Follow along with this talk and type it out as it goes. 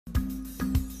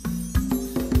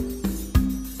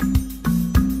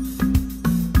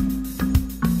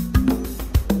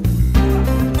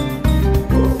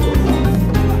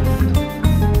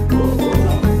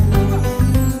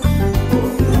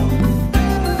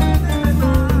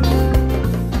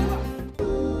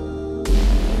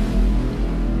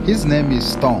His name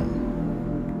is Tom.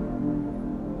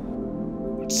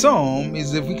 Tom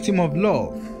is a victim of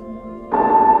love.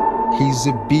 He's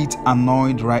a bit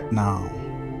annoyed right now.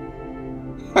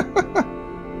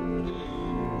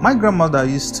 My grandmother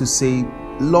used to say,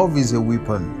 love is a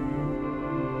weapon.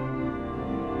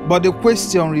 But the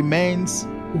question remains,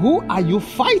 who are you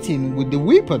fighting with the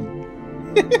weapon?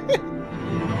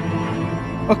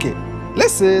 Okay,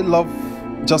 let's say love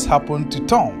just happened to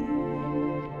Tom.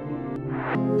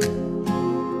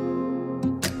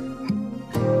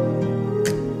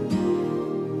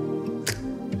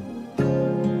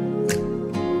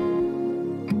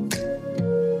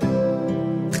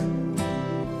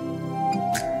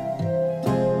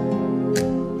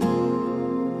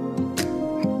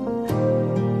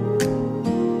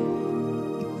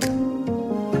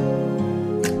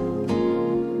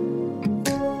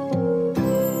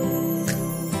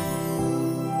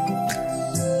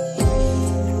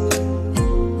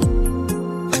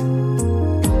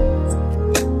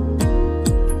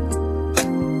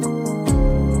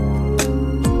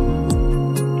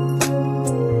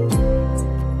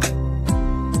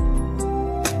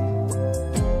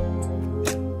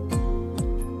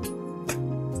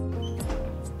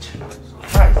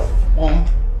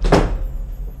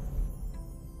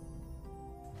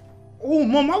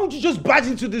 Mom, how would you just barge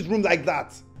into this room like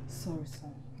that? Sorry,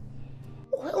 son.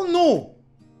 Oh, hell no.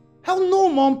 Hell no,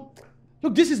 Mom.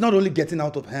 Look, this is not only getting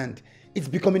out of hand, it's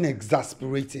becoming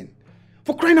exasperating.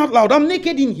 For crying out loud, I'm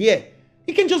naked in here.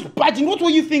 You can just barge in. What were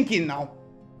you thinking now?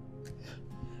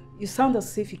 You sound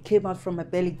as if you came out from my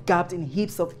belly garbed in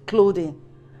heaps of clothing.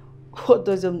 What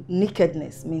does your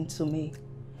nakedness mean to me?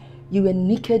 You were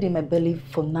naked in my belly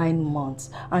for 9 months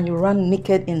and you ran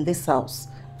naked in this house.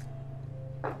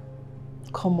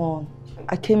 Come on.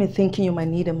 I came in thinking you might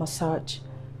need a massage.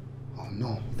 Oh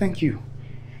no, thank you.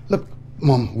 Look,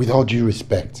 Mom, with all due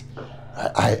respect,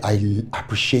 I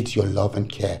appreciate your love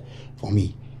and care for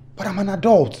me. But I'm an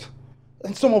adult.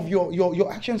 And some of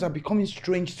your actions are becoming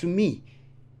strange to me.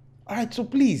 Alright, so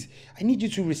please, I need you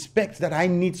to respect that I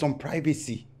need some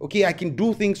privacy. Okay, I can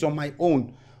do things on my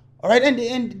own. Alright,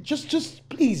 and just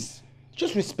please,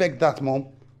 just respect that, Mom.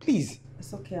 Please.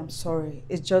 It's okay, I'm sorry.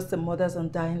 It's just the mother's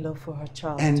undying love for her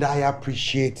child. And I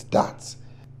appreciate that.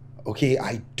 Okay,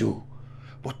 I do.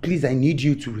 But please, I need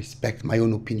you to respect my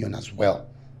own opinion as well.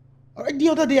 Alright, the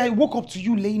other day I woke up to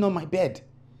you laying on my bed.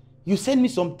 You sent me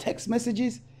some text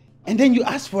messages and then you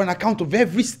asked for an account of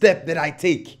every step that I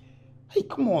take. Hey,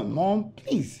 come on, Mom,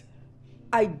 please.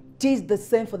 I did the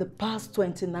same for the past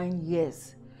 29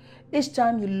 years. Each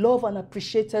time you love and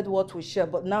appreciated what we share,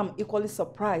 but now I'm equally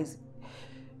surprised.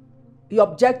 You're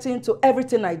objecting to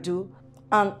everything I do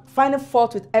and finding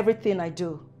fault with everything I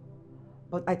do.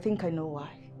 But I think I know why.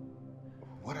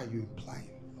 What are you implying,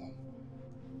 Mom?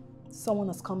 Someone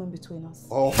has come in between us.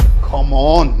 Oh, come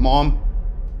on, Mom.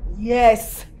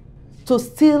 Yes. To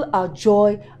steal our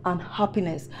joy and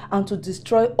happiness and to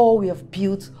destroy all we have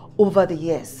built over the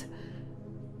years.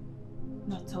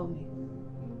 Now tell me,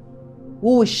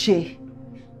 who is she?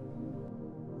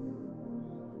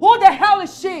 Who the hell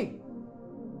is she?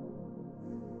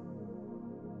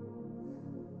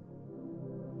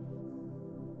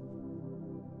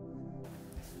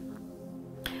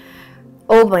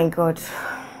 Oh my God.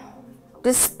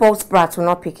 This sports brat will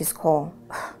not pick his call.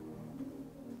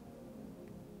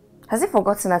 Has he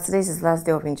forgotten that today is his last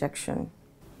day of injection?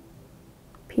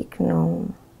 Pick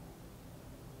no.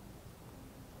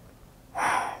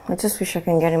 I just wish I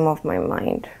can get him off my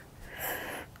mind.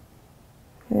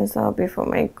 Yes, that'll be for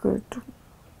my good.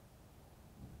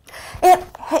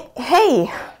 Hey.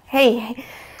 Hi.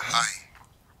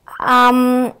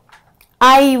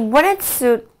 I wanted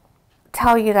to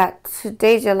tell you that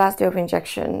today is your last day of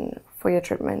injection for your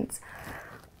treatment.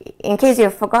 In case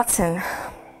you've forgotten.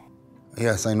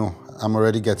 Yes, I know. I'm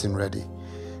already getting ready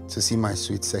to see my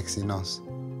sweet, sexy nurse.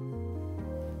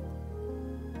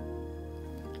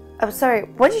 I'm sorry,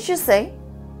 what did you say?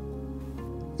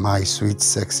 My sweet,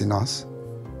 sexy nurse.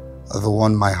 The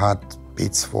one my heart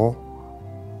beats for.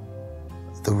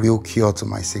 The real cure to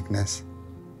my sickness.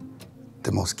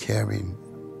 The most caring,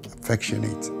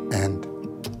 affectionate, and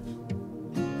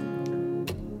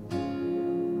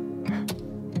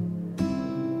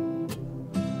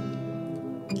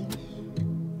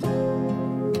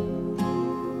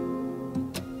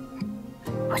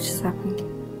what just happened?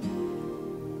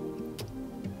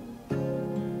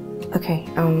 Okay,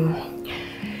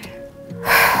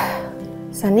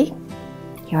 Sandy,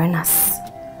 you're a nurse.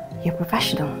 You're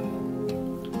professional.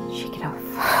 Shake it off.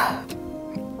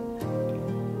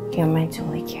 You're meant to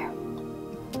wake here.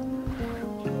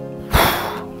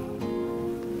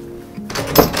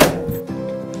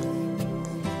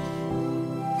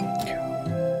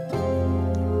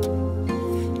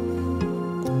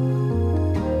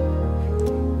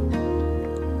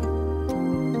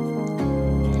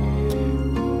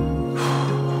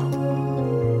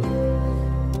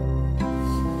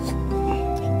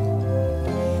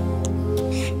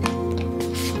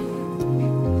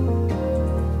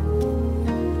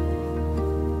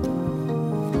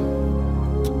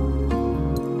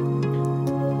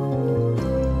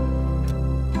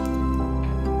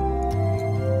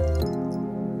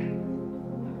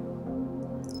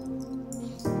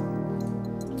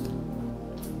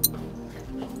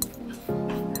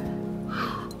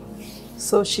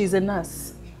 So she's a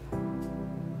nurse.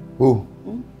 Who?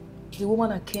 The woman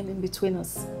that came in between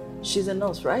us. She's a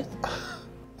nurse, right?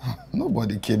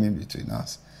 Nobody came in between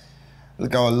us.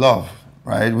 Look, our love,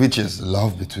 right? Which is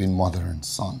love between mother and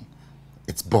son.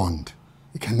 It's bond.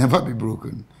 It can never be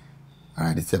broken. All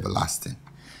right, it's everlasting.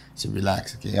 So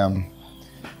relax, okay? I'm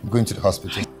going to the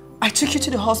hospital. I took you to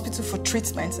the hospital for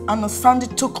treatment and Sandy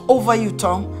took over you,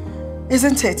 Tom.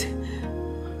 Isn't it?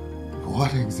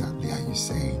 What exactly are you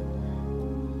saying?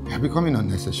 You're becoming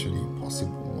unnecessarily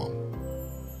impossible, Mom.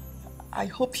 I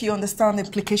hope you understand the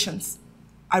implications.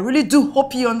 I really do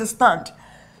hope you understand.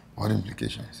 What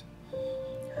implications?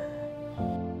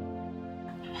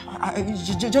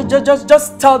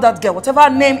 Just tell that girl, whatever her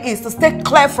name is, to stay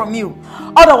clear from you.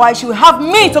 Otherwise, she will have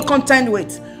me to contend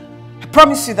with. I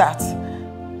promise you that.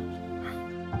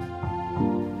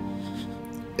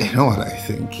 You know what I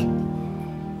think?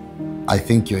 I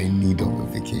think you're in need of a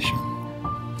vacation.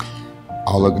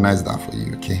 I'll organize that for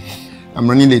you, okay? I'm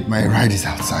running late. My ride is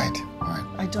outside. All right.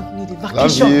 I don't need a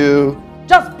vacation. Love you.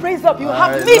 Just brace up. You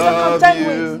have me to contend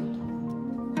with.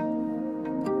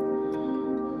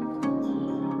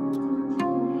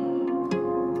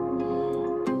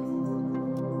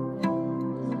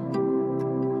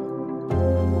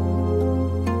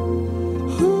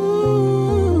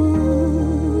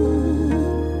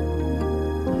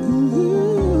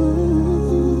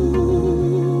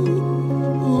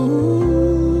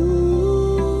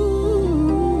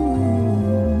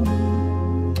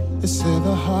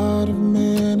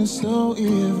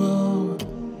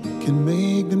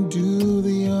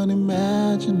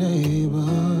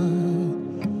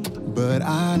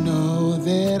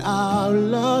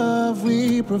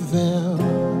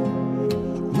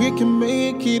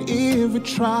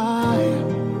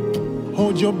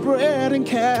 Hold your breath and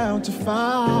count to 5.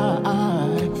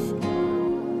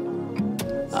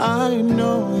 I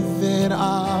know that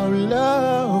our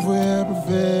love will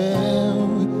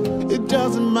prevail. It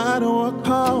doesn't matter what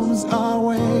comes our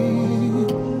way.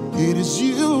 It is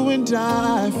you and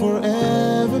I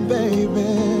forever, baby.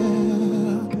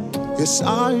 Yes,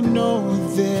 I know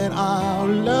that our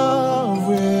love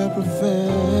will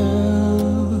prevail.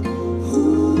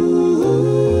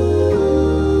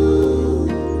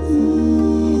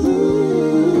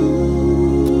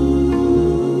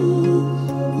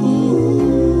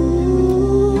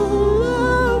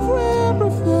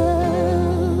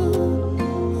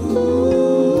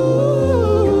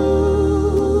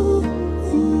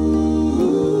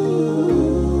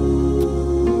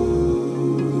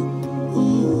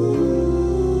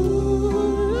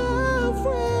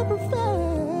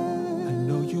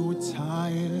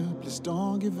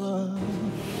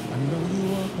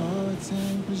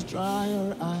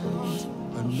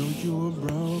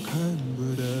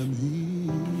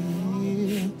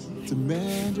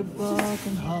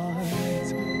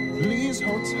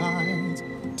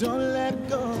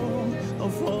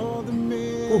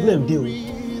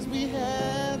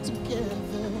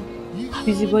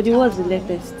 Busybody, what's the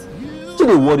latest? Don't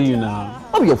they worry you now.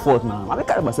 Not your fault now. I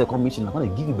carry myself commission. I'm gonna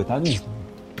give you better news.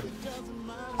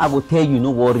 I will tell you, no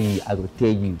worry. I will tell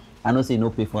you. I don't say no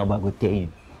pay for, but I will tell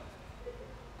you.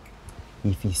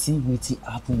 If you see what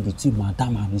happened between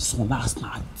Madam and his son last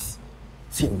night,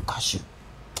 fear will catch you.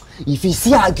 If you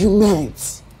see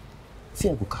arguments,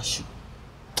 fear will catch you.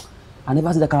 I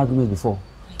never seen that kind of argument before.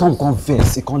 Tom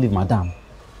confess, he can't leave Madam.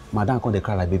 Madam can't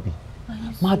cry like baby.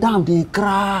 Madam, they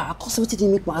cry. I can't see what they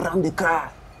make Madam they cry.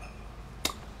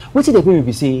 What did they pay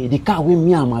me say? The car with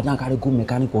me and Madam carry go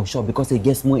mechanic or shop because they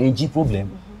get small engine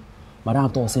problem. Madam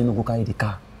thought say no go carry the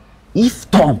car.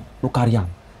 If Tom no carry him.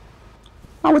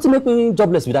 Now what you make me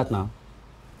jobless with that now?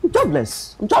 I'm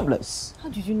jobless. I'm jobless. How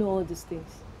did you know all these things?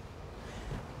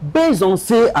 Based on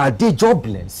say I did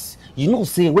jobless, you know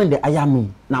say when they hire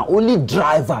me, now only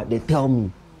driver they tell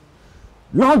me.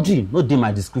 Laundry, no dey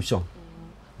my description.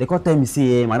 They can't tell me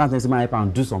say Madam tells me I can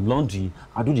do some laundry.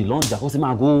 I do the laundry. I go say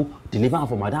I go deliver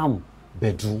for Madam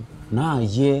bedroom. Now I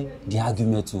hear the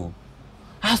argument too.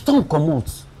 As Tom come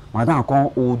out, Madam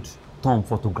can't hold Tom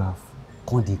photograph.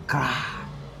 Can't they cry?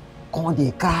 Can't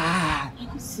they cry?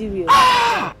 Are you serious?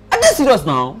 Ah! Are they serious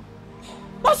now?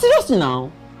 Not seriously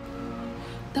now.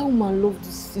 That woman loved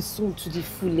his son to the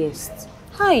fullest.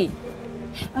 Hi.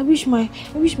 I wish my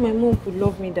mom could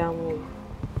love me that way.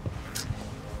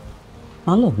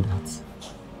 I love that.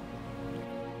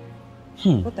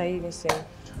 What are you even saying?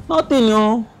 Nothing,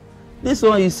 no. This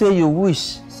one you say you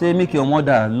wish, say make your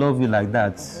mother love you like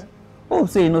that. Okay. Oh,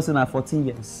 say you know, say na 14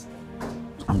 years.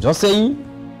 I'm just saying.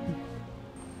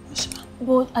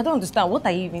 But I don't understand. What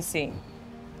are you even saying?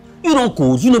 You don't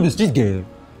code, you know the street girl.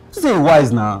 You say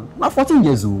wise now. Now 14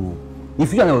 years old.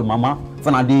 If you and your mama,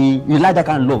 you like that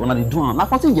kind of love, and they do it. Now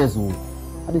 14 years old.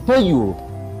 I tell you.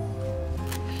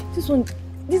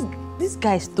 This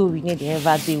guy's story near the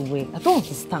ever day way. I don't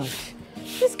understand.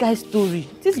 This guy's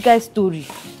story.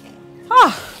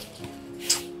 Ah!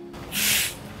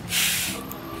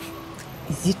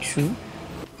 Is it true?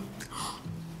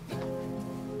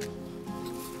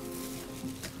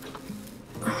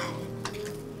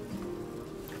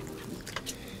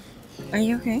 Are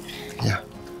you okay? Yeah.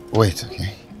 Wait,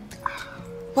 okay.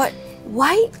 But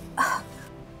why?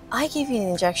 I gave you an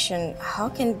injection. How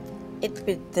can it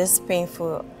be this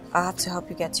painful? I have to help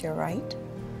you get to your right.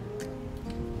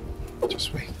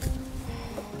 Just wait.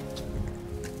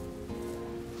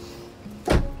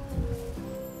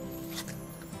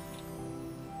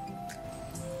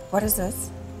 What is this?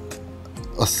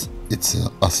 It's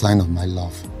a sign of my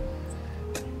love.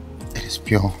 It is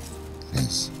pure. It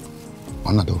is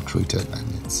unadulterated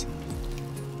and it's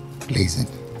blazing.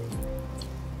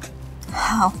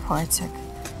 How poetic.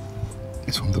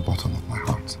 It's from the bottom of my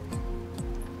heart.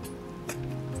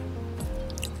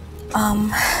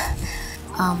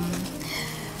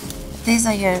 These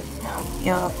are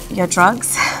your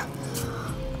drugs.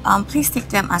 Please take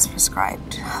them as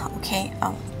prescribed. Okay.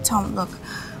 Tom, look,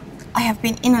 I have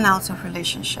been in and out of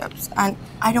relationships, and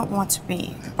I don't want to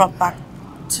be brought back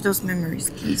to those memories,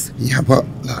 please. Yeah, but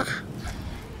look,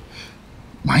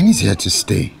 mine is here to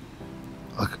stay.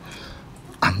 Look,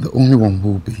 I'm the only one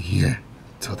who will be here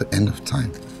till the end of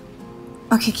time.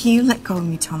 Okay, can you let go of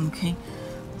me, Tom, okay?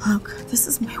 Look, this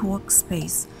is my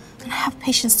workspace, and I have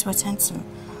patients to attend to.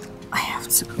 I have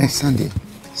to go. Hey, Sandy.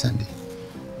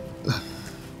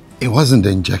 It wasn't the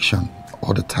injection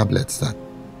or the tablets that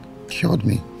cured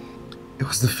me. It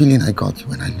was the feeling I got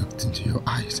when I looked into your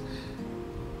eyes.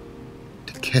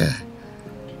 The care,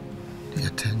 the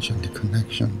attention, the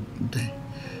connection, the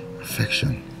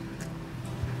affection.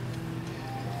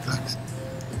 Look,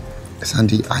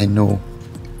 Sandy, I know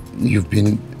you've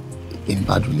been in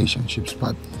bad relationships,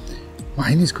 but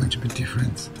mine is going to be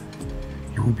different.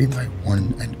 You will be my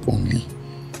one and only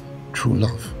true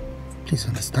love. Please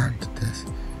understand this.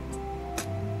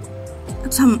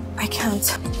 Tom, I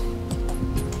can't.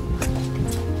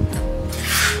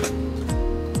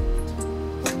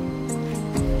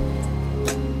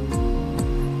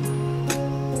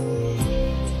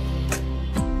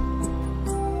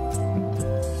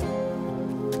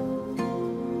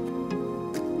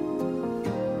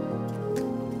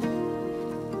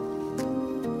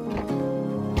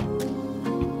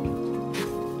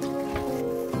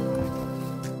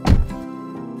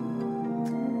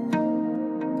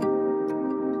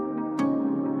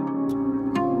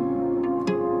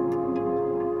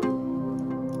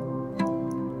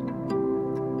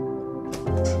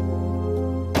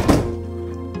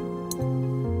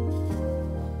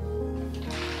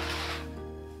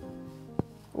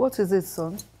 What is it,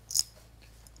 son?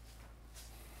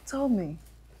 Tell me.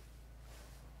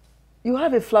 You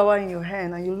have a flower in your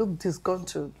hand and you look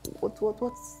disgruntled. What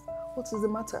is the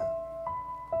matter?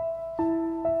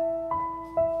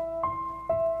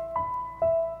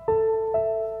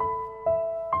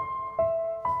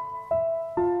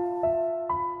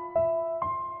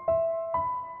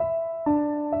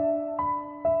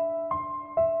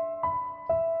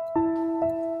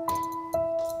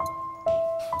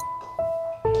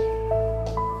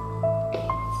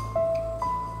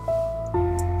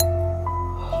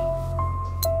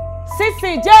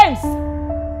 Sissy, James!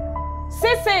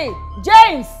 Sissy,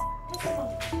 James!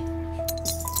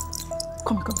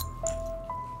 Come.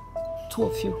 Two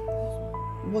of you.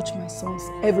 Watch my son's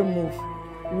every move.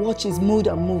 Watch his mood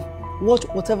and move. Watch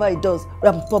whatever he does.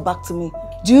 Report back to me.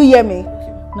 Do you hear me?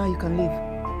 Now you can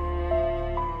leave.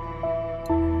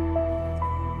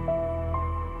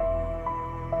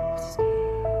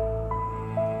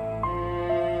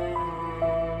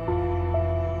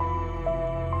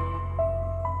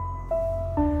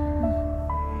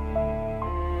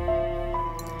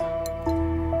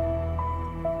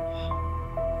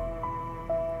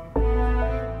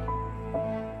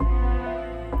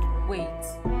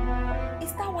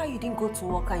 To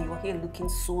work and you're here looking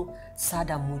so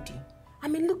sad and moody. I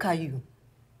mean, look at you.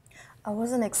 I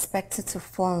wasn't expected to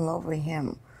fall in love with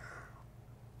him.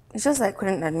 It's just I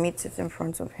couldn't admit it in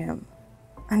front of him.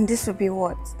 And this would be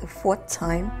what? The 4th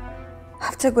time?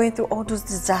 After going through all those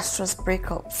disastrous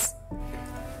breakups.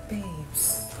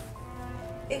 Babes,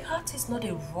 a heart is not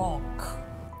a rock.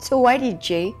 So why did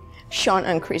Jay, Sean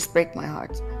and Chris break my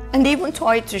heart? And they even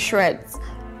tore it to shreds.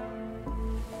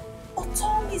 Oh,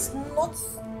 Tom is not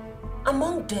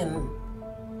among them.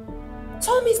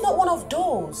 Tom is not one of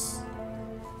those.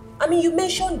 I mean, you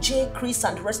mentioned Jay, Chris,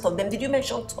 and the rest of them. Did you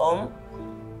mention Tom?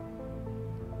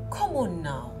 Come on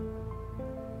now.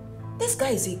 This guy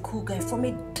is a cool guy from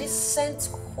a decent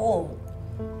home.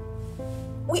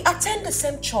 We attend the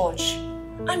same church.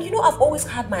 And you know, I've always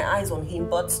had my eyes on him,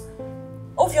 but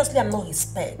obviously I'm not his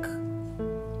spec.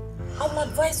 I would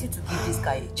advise you to give this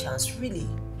guy a chance, really.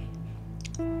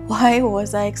 Why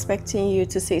was I expecting you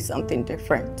to say something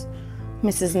different,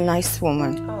 Mrs. Nice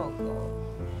Woman? Oh,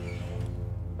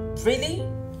 God. Really?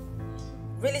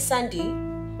 Really, Sandy?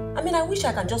 I mean, I wish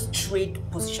I can just trade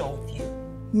position with you.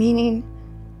 Meaning?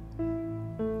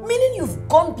 Meaning you've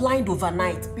gone blind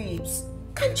overnight, babes.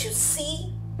 Can't you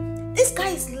see? This guy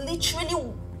is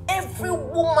literally every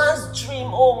woman's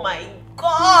dream. Oh my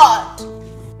God!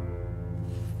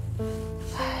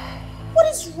 What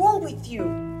is wrong with you?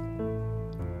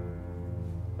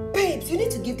 Babes, you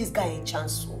need to give this guy a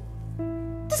chance. So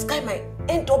this guy might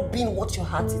end up being what your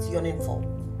heart is yearning for.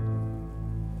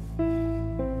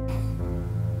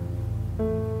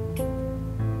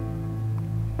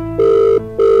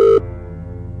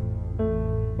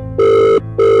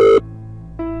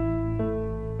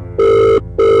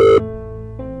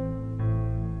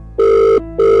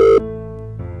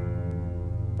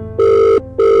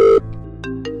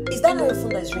 Is that not your phone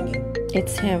that is ringing?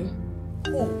 It's him.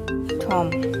 Who?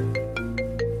 Tom.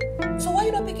 So why are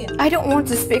you not picking? I don't want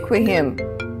to speak with him.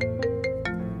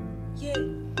 Yeah.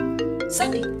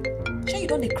 Sandy, sure you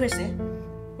don't decrease, eh?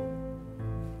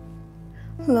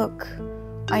 Look,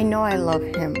 I know I love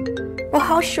him, but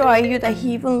how sure are you that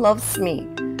he even loves me?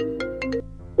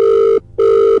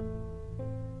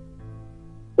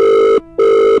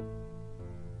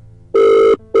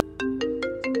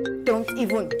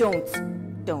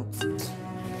 Don't.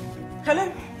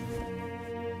 Hello?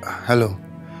 Hello.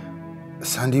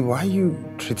 Sandy, why are you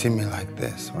treating me like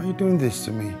this? Why are you doing this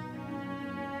to me?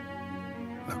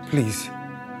 Look, please,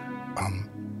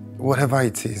 whatever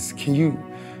it is, can you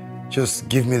just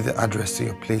give me the address to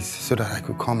your place so that I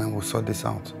could come and we'll sort this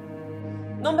out?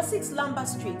 Number 6 Lambert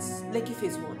Street, Lekki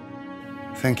Phase 1.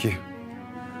 Thank you.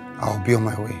 I'll be on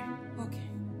my way. Okay.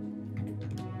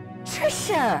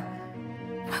 Trisha!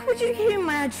 Why would you give him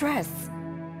my address?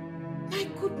 My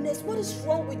goodness, what is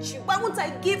wrong with you? Why won't I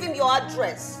give him your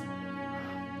address?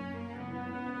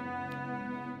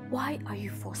 Why are you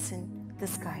forcing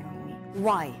this guy on me?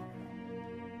 Why?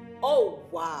 Oh,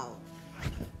 wow.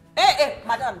 Hey,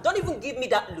 madam, don't even give me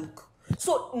that look.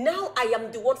 So now I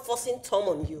am the one forcing Tom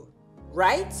on you,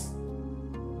 right?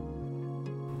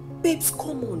 Babes,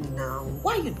 come on now.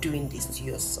 Why are you doing this to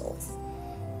yourself?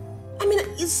 I mean,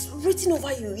 it's written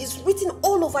over you. It's written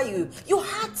all over you. Your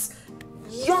heart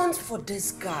yearns for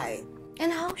this guy.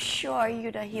 And how sure are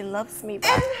you that he loves me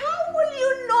back? And how will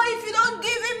you know if you don't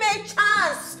give him a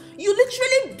chance? You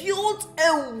literally built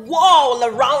a wall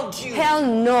around you. Hell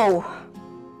no.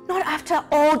 Not after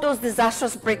all those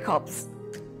disastrous breakups.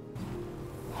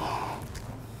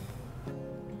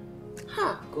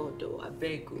 God, oh, I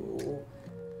beg you.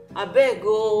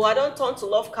 I don't turn to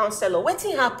love counselor.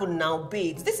 Waiting happen now,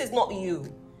 babes. This is not you.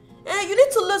 You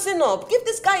need to loosen up. Give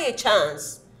this guy a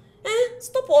chance.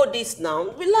 Stop all this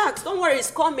now. Relax. Don't worry, it's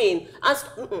coming. And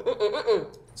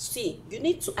see,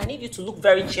 I need you to look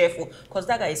very cheerful because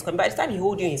that guy is coming. By the time he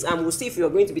holds you in his arm, we'll see if you're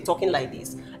going to be talking like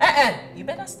this. You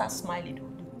better start smiling.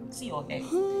 See your hair.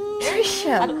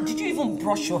 Trisha. Did you even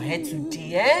brush your hair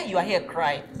today? You are here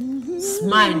crying.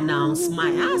 Smile now,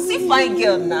 smile. See fine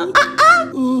girl now.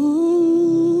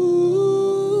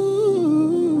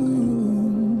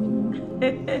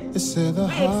 Babes,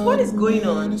 what is going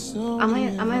on?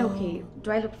 Am I okay?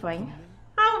 Do I look fine?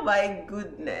 Oh my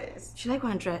goodness. Should I go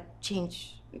and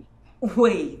change?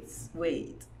 Wait.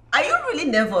 Are you really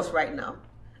nervous right now?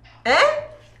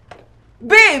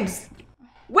 Babes,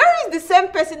 where is the same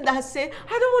person that said,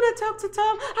 I don't want to talk to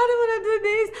Tom, I don't want to do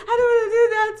this, I don't want to do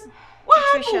that? What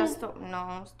happened? Trisha, stop.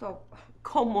 No, stop.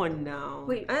 Come on now.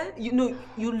 Wait. You know,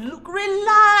 you look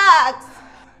relaxed.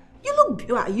 You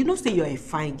look, say you're a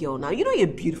fine girl now. You know you're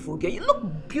a beautiful girl. You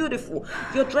look beautiful.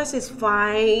 Your dress is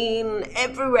fine.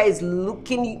 Everywhere is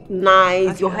looking nice.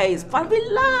 Okay. Your hair is fine.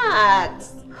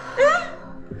 Relax.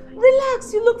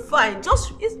 Relax. You look fine.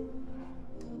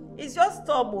 It's just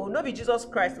Tom. Not be Jesus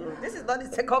Christ. This is not the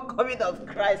second coming of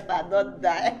Christ that not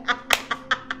die.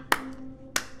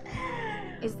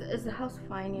 Is the house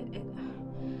fine?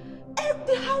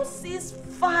 The house is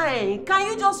fine. Can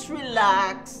you just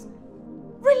relax?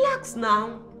 Relax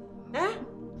now.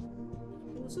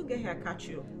 We'll soon get here, catch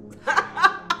you.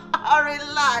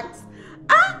 Relax.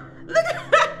 Look at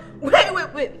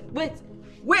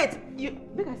Wait. You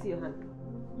make I see your hand.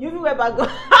 You even wear bag.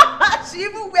 She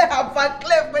even wear her Van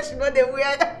Cleef, but she know they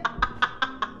wear.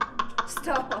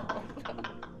 Stop.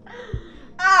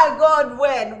 God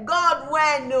when? God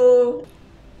when, no.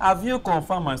 Have you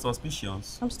confirmed my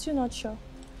suspicions? I'm still not sure.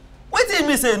 What did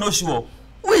me say no sure?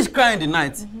 Who is crying in the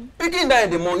night? Picking die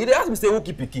in the morning. You ask me say who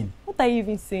keep picking? What are you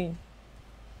even saying?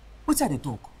 What are they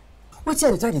talk? What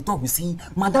are they try to talk? We see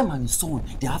Madam and his son.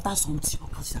 They after something.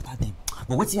 What is after them?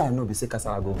 But what I know? They say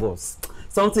Kasara go boss.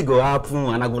 Something go happen,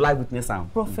 and I go like witness am.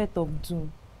 Prophet of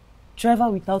doom. Driver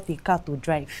without a car to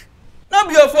drive. Not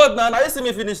be your fault now. Now you see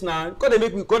me finish now. Cause they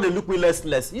make me, cause they look me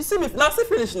less. You see me now. See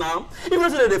finish now.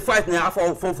 Even though they fight now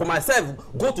for myself,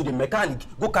 go to the mechanic,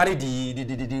 go carry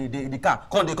the car.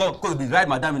 Cause they ride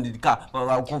Madam in the car.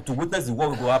 I'll go to witness what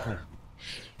will go happen.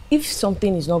 If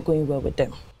something is not going well with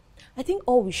them, I think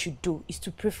all we should do is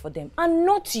to pray for them, and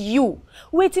not you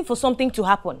waiting for something to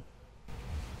happen.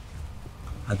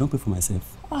 I don't pray for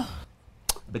myself.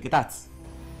 Look at that.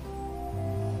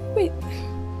 Wait,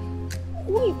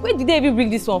 where did they even bring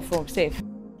this one from, Seth?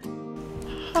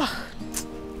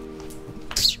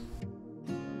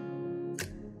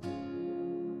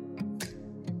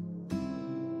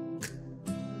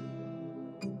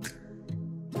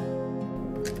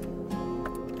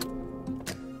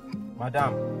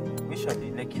 Madam, which of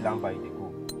the Lekki Lamba you dey go?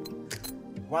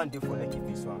 One day for Lekki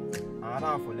phase 1,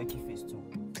 another one for Lekki phase 2.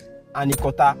 And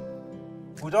Ikota.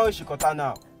 We don't reach Ikota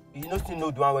now. You don't still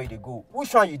know the one where you go.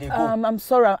 Which one you dey go? I'm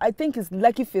sorry. I think it's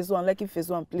Lekki phase 1. Lekki phase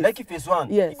 1, please. Lekki phase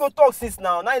 1? Yes. You go talk since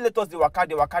now. Now you let us the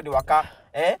waka.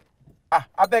 Eh?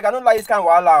 I beg, I don't like this kind of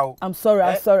wahala. I'm sorry.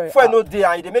 I'm sorry. Before no day,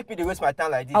 and they make me waste my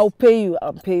time like this. I'll pay you.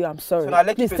 I'm sorry. So now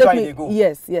Lekki please phase take 1 me. you dey go?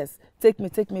 Yes. Take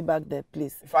me back there,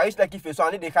 please. If I reach Lekki phase 1,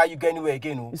 I need to carry you go anywhere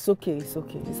again. Oh. It's okay. It's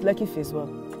Lekki phase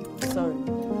 1. Sorry.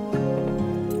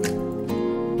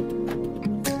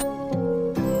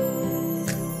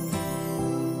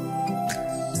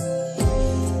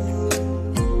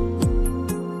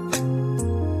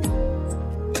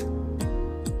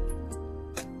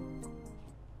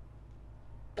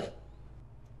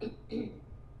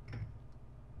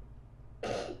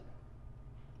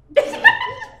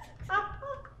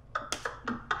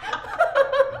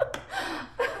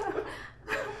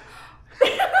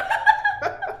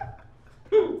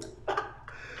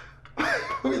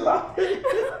 We laughing.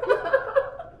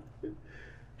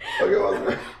 Okay, what's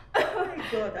that? Oh my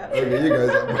God. Okay, you guys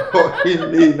are fucking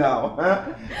me now, huh?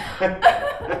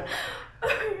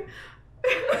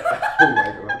 Oh my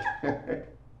God.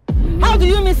 How do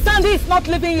you mean Sandy is not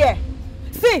living here?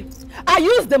 See, I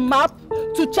used the map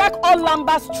to check all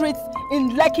Lamba streets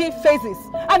in Lekki phases,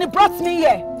 and it brought me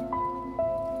here.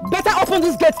 Better open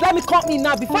these gates. Let me come in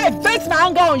now before I vent my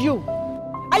anger on you.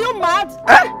 Are you mad?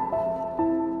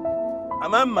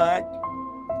 Am I mad?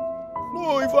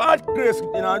 No, if I had grace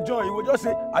in our joint, you would just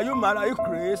say, are you mad? Are you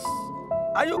crazy?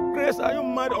 Are you crazy? Are you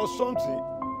mad or something?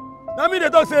 Now me they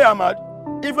don't say I'm mad.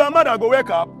 If I'm mad, I go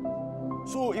wake up.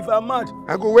 So if I'm mad,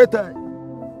 I go wait time.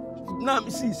 Now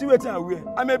see what I wear.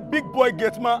 I'm a big boy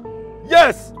gate man.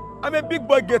 Yes, I'm a big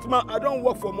boy gate man. I don't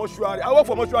work for mortuary. I work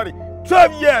for mortuary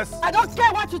 12 years. I don't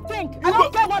care what you think. I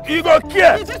don't care what you go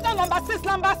care. Is this not number 6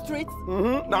 Lamba Street?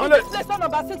 Now Is this place not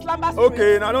number 6 Lamba Street?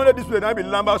 Okay, now only this place now be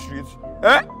Lamba Street.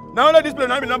 Eh? Now only this place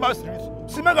now be Lamba Street.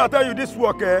 See, me gonna tell you this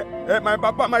work, my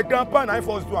papa, my grandpa, na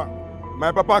first one.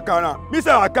 My papa carry. Me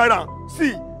say I carry.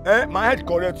 See, my head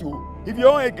correct you. If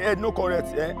your own head no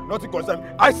correct, nothing concern me.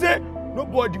 I say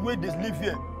nobody wey dey live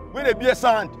here. When they be a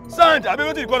sand, I mean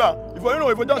what you call am. If you know,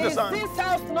 if you just a sand. Is this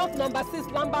house not number 6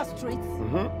 Lamba Street?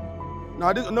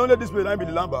 Now this no let this place now be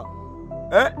the Lamba.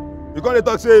 You can't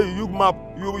talk say you use map,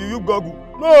 you use Google.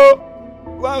 No.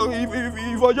 Well, if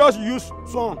you just use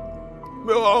some,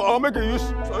 I'll make you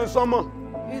use someone.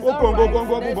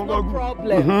 Go. There's no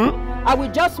problem. I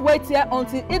will just wait here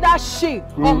until either she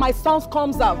or my sons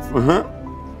comes out.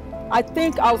 I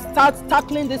think I'll start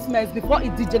tackling this mess before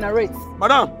it degenerates.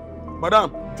 Madam,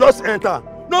 just enter.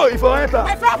 No, if I enter.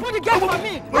 My friend, open the gate for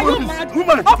me. Are you mad?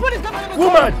 Woman. Open the gate for me.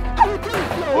 Woman. I will deal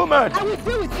with you. Woman. I will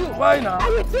deal with you. Why now? I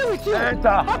will deal with you.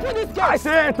 Enter. Open this gate. I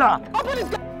say enter. Open this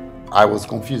gate. I was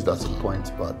confused at some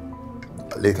point, but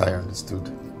later I understood.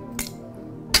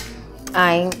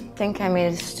 I think I made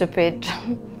a stupid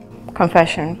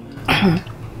confession.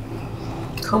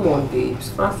 Come on, babes.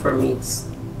 Far from it.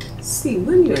 See,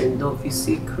 when you're in love, you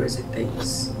see crazy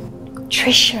things.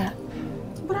 Trisha.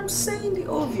 But I'm saying the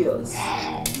obvious.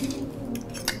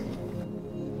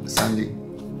 Sandy,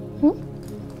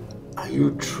 are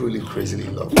you truly crazily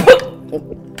in love?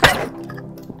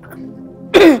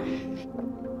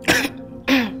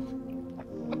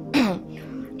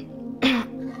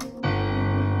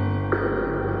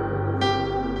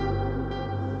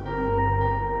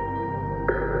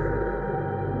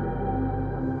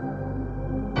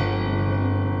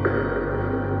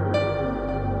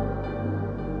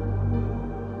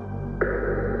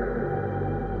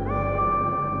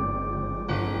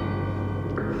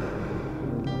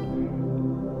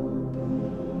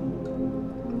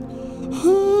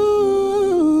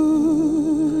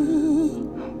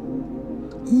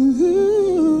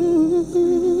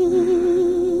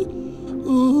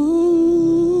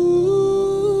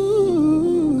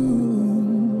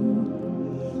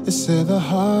 say the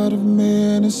heart of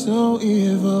man is so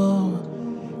evil,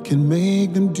 can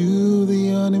make them do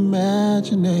the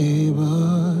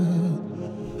unimaginable.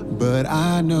 But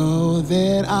I know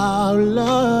that our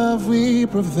love will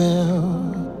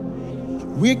prevail.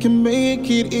 We can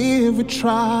make it if we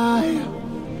try.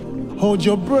 Hold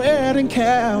your breath and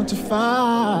count to 5.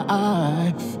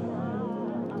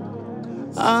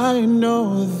 I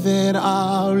know that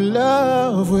our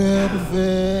love will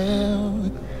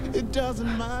prevail. It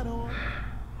doesn't matter.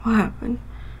 What happened?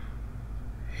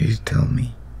 You tell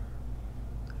me.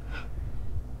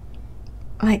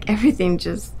 Like everything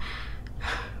just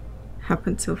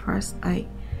happened so fast. I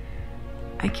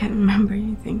can't remember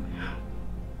anything.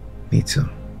 Me too.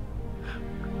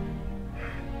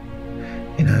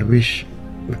 And I wish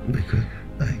we could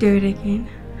do it again.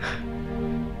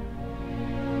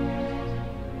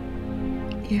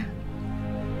 Yeah.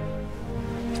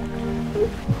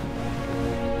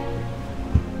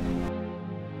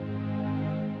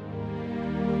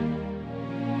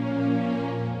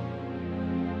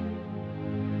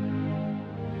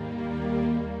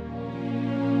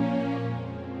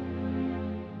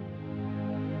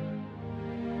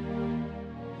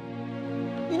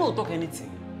 You don't talk anything.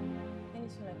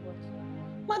 Anything like what?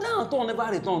 Madam Anton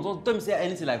never returns. Don't tell me say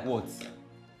anything like what?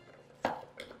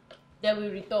 They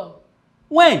will return.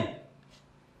 When?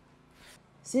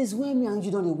 Since when me and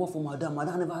you don't work for Madam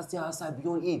never stay outside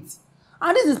beyond 8.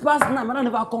 And this is past 9, Madam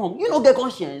never come. You don't get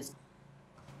conscience.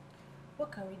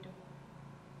 What can we do?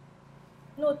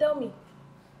 No, tell me.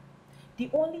 The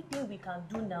only thing we can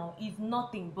do now is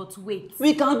nothing but wait.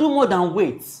 We can do more than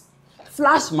wait.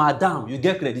 Flash Madam, you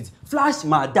get credit. Flash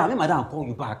Madam, make Madam call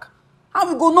you back.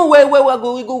 And we go know where we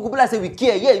go be like say we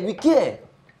care. Yeah, we care.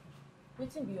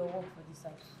 Waiting be your work for this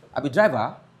house. I be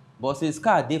driver, but since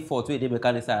car dey fault wey dey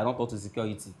mechanic side, I don't talk to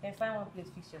security. Then find one place,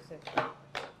 fix yourself.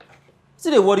 See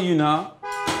they worry you now.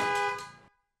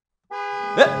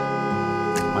 Eh,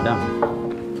 Madam.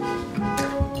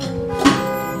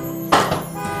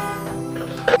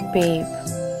 Babe,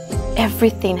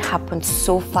 everything happened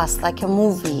so fast, like a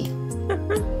movie.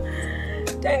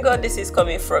 Thank God this is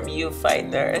coming from you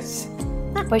fighters.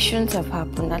 But it shouldn't have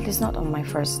happened, at least not on my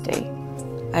first day.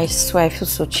 I swear I feel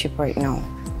so cheap right now.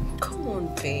 Come on,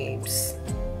 babes.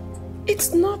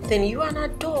 It's nothing. You are an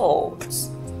adult.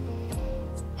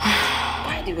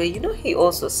 By the way, you know he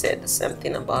also said the same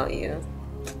thing about you.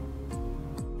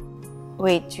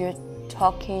 Wait, you're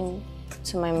talking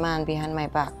to my man behind my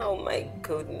back? Oh my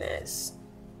goodness.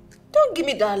 Don't give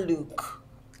me that look.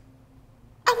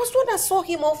 I was the one that saw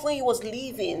him off when he was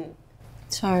leaving.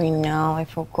 Sorry now, I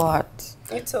forgot.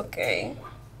 It's okay.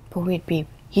 But wait, babe,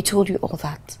 he told you all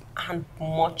that? And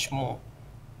much more.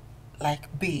 Like,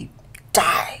 babe,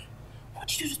 die. What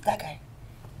did you do to that guy?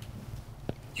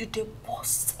 You did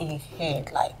bust in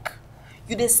head, like,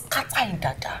 you did scatter in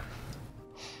dada.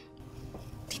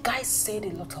 The guy said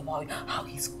a lot about you, how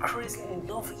he's crazy in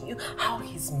love with you, how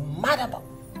he's mad about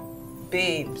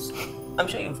babes. I'm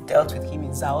sure you've dealt with him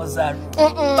in Zaoza.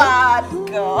 Bad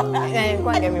girl. Go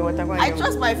and get me water. I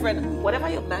trust my friend. Whatever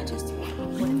your majesty,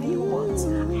 whatever you want,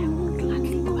 I will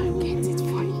gladly go and get it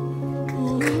for you.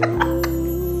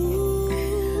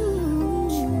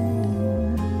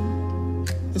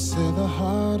 They say the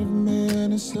heart of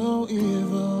man is so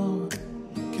evil,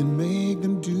 can make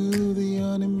them do the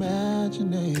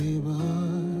unimaginable.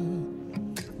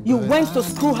 You went to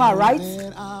screw her, right?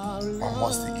 Mom,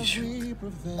 what's the issue?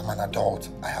 I'm an adult.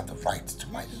 I have the right to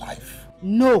my life.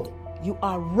 No, you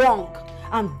are wrong.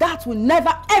 And that will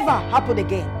never ever happen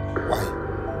again. Why?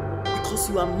 Because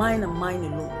you are mine and mine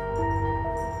alone.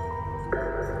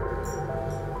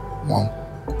 Mom,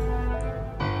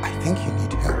 I think you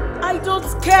need help. I don't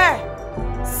care.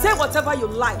 Say whatever you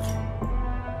like.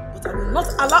 But I will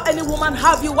not allow any woman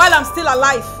have you while I'm still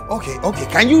alive. Okay,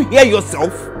 can you hear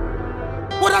yourself?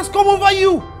 What has come over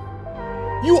you?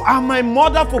 You are my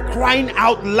mother, for crying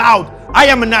out loud. I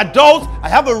am an adult, I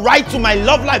have a right to my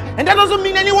love life, and that doesn't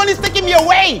mean anyone is taking me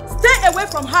away. Stay away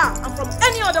from her and from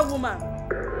any other woman.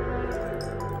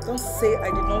 Don't say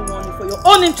I did not warn you for your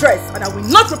own interest, and I will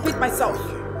not repeat myself.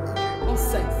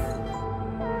 Nonsense.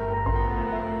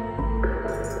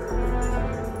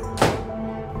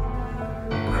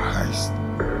 Christ,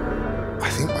 I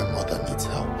think my mother needs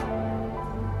help.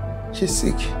 She's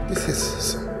sick. This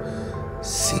is some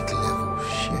sick level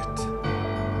shit.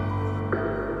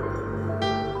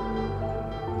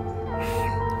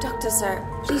 Doctor, sir,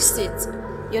 please sit.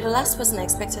 You're the last person I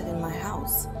expected in my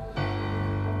house.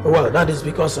 Well, that is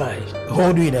because I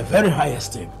hold you in a very high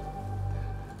esteem.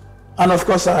 And of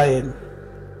course,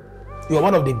 you're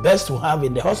one of the best to have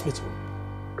in the hospital.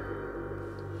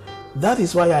 That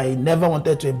is why I never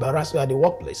wanted to embarrass you at the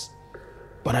workplace.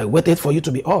 But I waited for you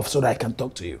to be off so that I can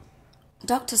talk to you.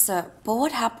 Doctor, sir, but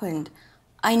what happened?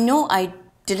 I know I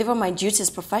deliver my duties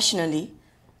professionally.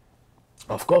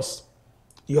 Of course.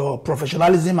 Your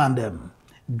professionalism and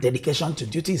dedication to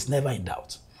duty is never in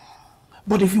doubt.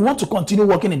 But if you want to continue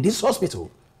working in this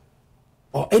hospital,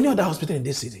 or any other hospital in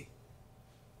this city,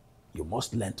 you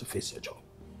must learn to face your job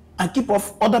and keep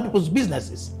off other people's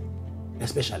businesses,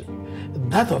 especially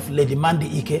that of Lady Mandy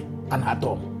Ike and her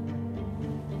Tom.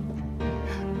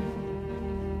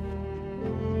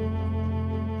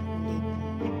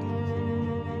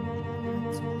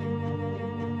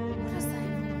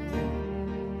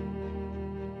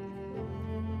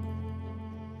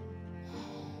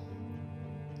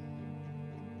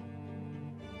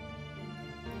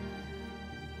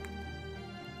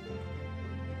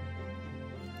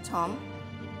 Tom,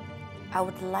 I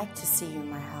would like to see you in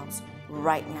my house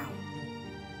right now.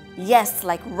 Yes,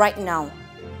 like right now.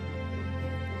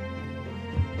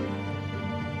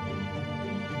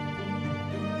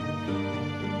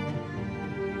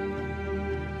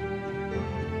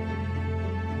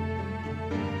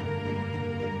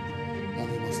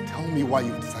 Mom, you must tell me why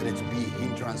you've decided to be a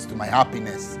hindrance to my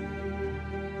happiness.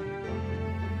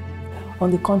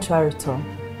 On the contrary, Tom,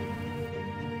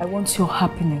 I want your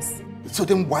happiness. So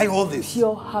then why all this?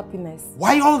 Pure happiness.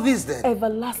 Why all this then?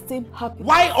 Everlasting happiness.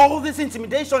 Why all this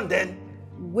intimidation then?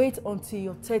 Wait until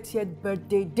your 30th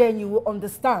birthday, then you will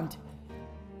understand.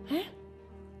 Huh?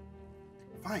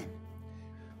 Fine.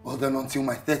 Well then, until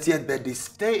my 30th birthday,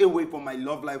 stay away from my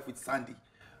love life with Sandy.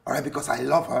 Alright, because I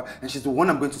love her and she's the one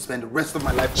I'm going to spend the rest of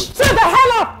my life with. Shut the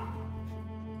hell up!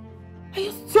 Are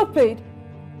you stupid?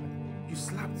 You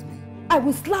slapped me. I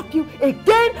will slap you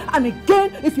again and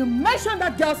again if you mention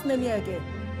that girl's name here again.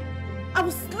 I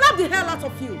will slap the hell out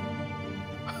of you.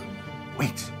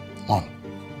 Wait, Mom.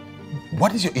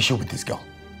 What is your issue with this girl?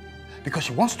 Because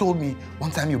she once told me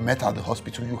one time you met her at the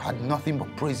hospital, you had nothing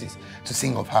but praises to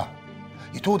sing of her.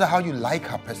 You told her how you like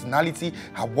her personality,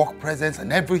 her work presence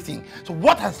and everything. So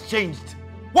what has changed?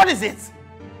 What is it?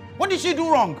 What did she do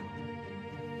wrong?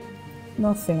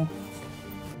 Nothing.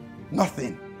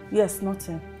 Nothing? Yes,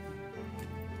 nothing.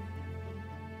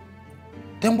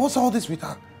 Then what's all this with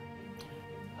her?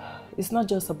 It's not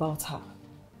just about her,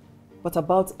 but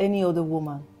about any other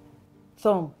woman.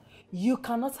 Tom, you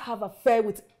cannot have an affair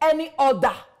with any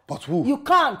other. But who? You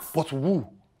can't. But who?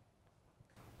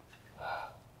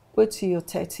 Wait till you're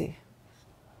 30.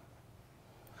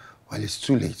 Well, it's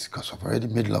too late because I've already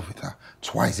made love with her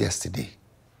twice yesterday.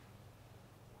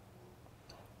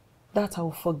 That I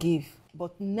will forgive,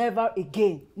 but never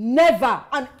again. Never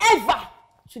and ever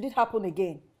should it happen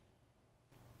again.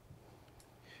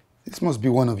 This must be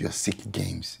one of your sick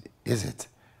games, is it?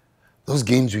 Those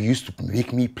games you used to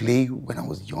make me play when I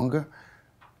was younger?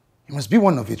 It must be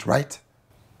one of it, right?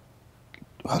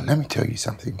 Well, let me tell you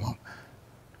something, Mom.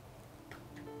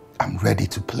 I'm ready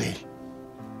to play.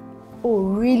 Oh,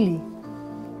 really?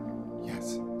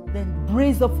 Yes. Then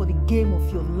brace up for the game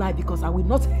of your life because I will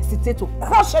not hesitate to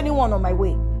crush anyone on my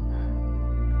way.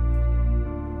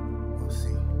 We'll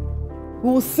see.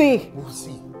 We'll see. We'll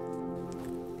see.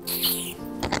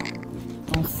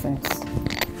 Nonsense.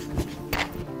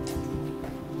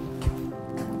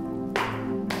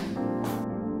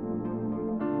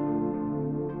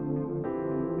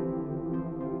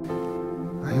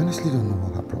 I honestly don't know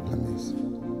what her problem is.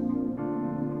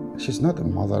 She's not the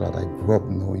mother that I grew up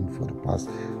knowing for the past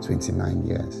 29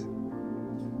 years.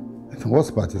 And the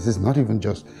worst part is, it's not even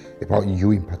just about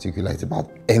you in particular, it's about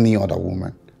any other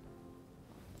woman.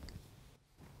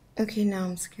 Okay, now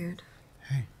I'm scared.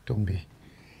 Hey, don't be.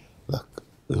 Look,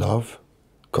 love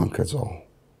conquers all,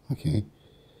 okay?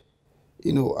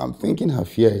 You know, I'm thinking her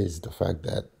fear is the fact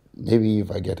that maybe if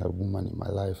I get a woman in my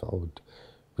life, I would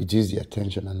reduce the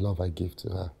attention and love I give to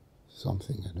her.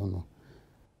 Something, I don't know.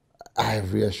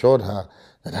 I've reassured her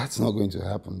that that's not going to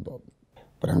happen,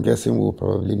 but I'm guessing we'll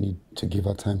probably need to give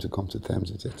her time to come to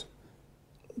terms with it.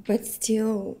 But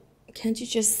still, can't you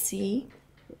just see?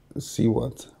 See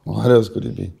what? What else could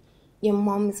it be? Your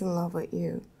mom is in love with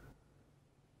you.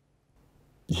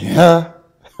 Yeah,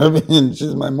 I mean,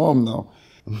 she's my mom now.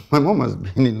 My mom has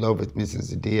been in love with me since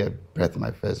the day I breathed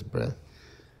my first breath.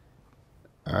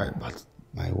 All right, but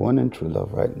my one and true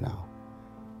love right now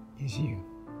is you.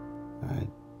 All right?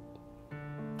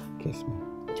 Kiss me.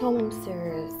 Tom, I'm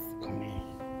serious. Come here.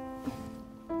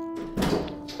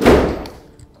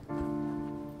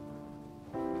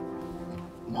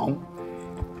 Mom?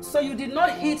 So you did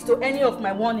not heed to any of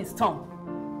my warnings, Tom?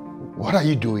 What are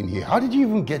you doing here? How did you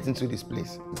even get into this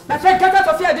place? My friend, get out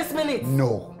of here this minute!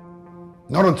 No.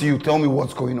 Not until you tell me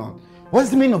what's going on. What's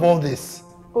the meaning of all this?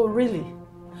 Oh, really?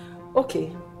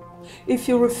 Okay. If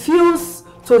you refuse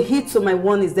to heed to my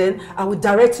warnings, then I will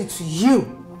direct it to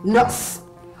you, nurse.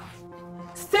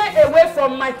 Stay away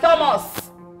from my Thomas.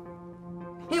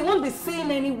 He won't be seeing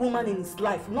any woman in his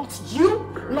life. Not you,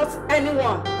 not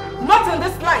anyone. Not in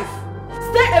this life.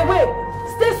 Stay away.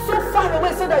 Stay so far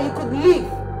away so that you could leave.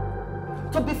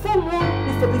 To be forewarned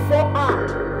is to be forearmed.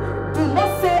 Do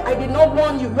not say I did not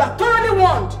warn you. You are thoroughly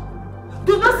warned.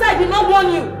 Do not say I did not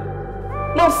warn you.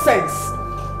 Nonsense.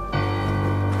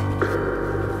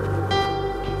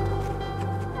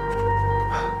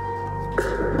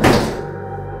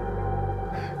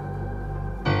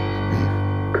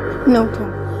 No,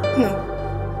 Tom. No.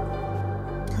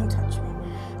 Don't touch me.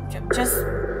 Just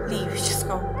leave. Just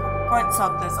go. Go and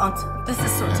sort this out. This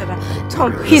is sorted out.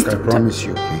 Tom, please I promise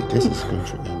you, okay? This is going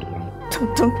to end well.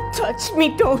 Tom, don't touch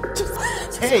me. Don't. Just,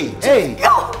 hey!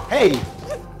 Go. Hey!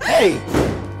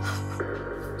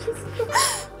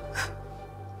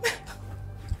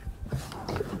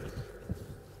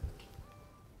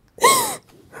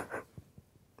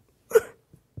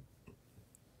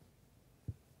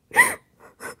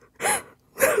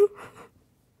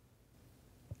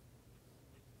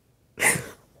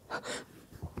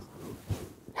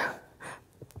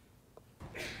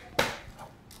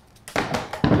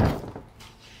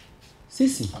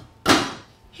 Sissy.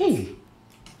 Hey.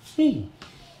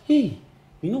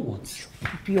 You know what?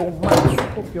 Stop your mouth.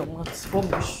 Stop your mouth.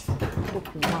 Rubbish. Stop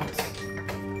your mouth.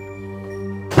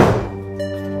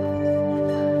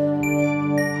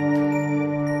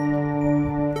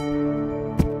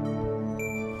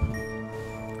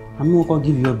 I'm not gonna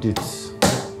give you updates.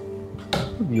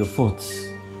 It'll be your fault.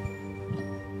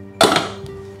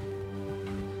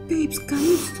 Babes, can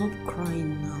you stop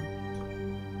crying now?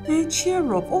 Hey,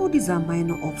 cheer up. All these are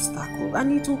minor obstacles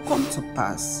and it will come to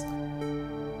pass.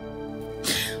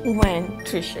 When,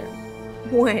 Trisha?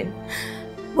 When?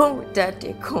 When will that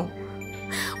day come?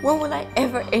 When will I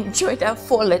ever enjoy that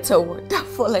four-letter word? That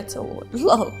four-letter word,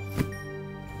 love.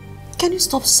 Can you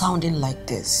stop sounding like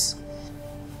this?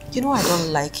 You know I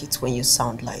don't like it when you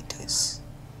sound like this.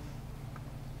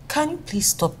 Can you please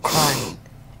stop crying?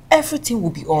 Everything will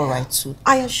be alright soon,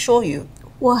 I assure you.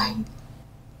 Why?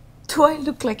 Do I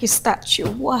look like a statue?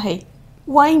 Why?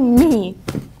 Why me?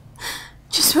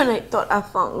 Just when I thought I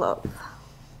found love,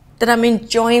 that I'm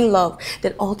enjoying love,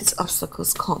 that all these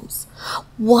obstacles comes.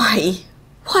 Why?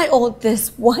 Why all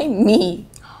this? Why me?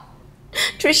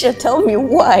 Trisha, tell me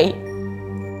why.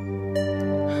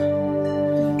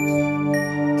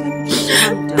 Can you just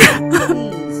calm down,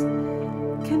 please?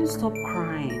 Can you stop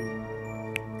crying?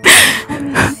 I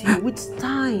promise you, with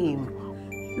time,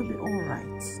 you'll be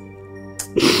alright.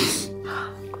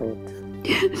 Great.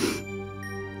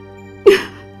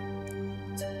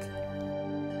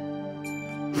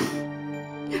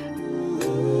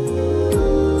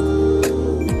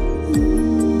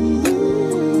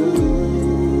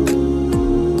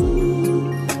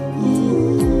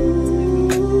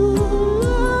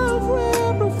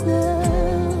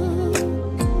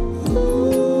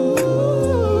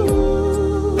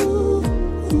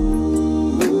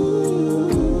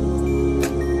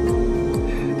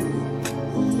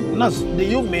 Do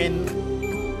you mean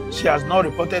she has not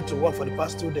reported to work for the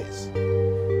past 2 days?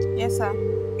 Yes, sir.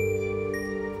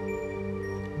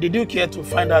 Did you care to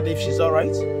find out if she's all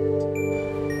right?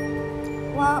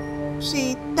 Well,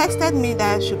 she texted me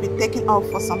that she'll be taking off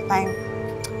for some time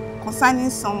concerning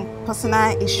some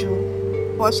personal issue,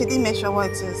 but she didn't make sure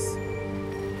what it is.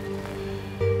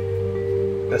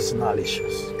 Personal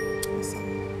issues. Yes, sir.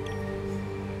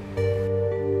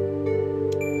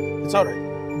 It's all right.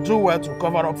 Do well to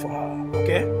cover up for her,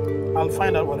 okay? I'll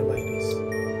find out whatever it is.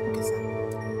 Okay, sir.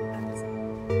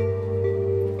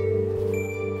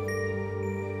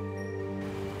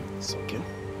 It's okay.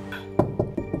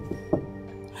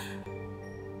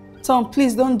 Tom,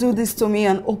 please don't do this to me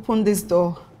and open this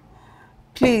door.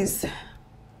 Please.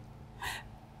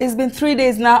 It's been 3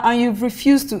 days now and you've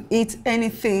refused to eat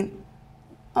anything.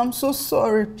 I'm so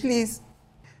sorry, please.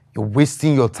 You're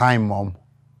wasting your time, Mom.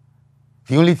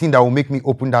 The only thing that will make me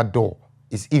open that door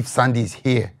is if Sandy is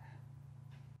here.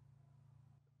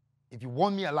 If you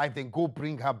want me alive, then go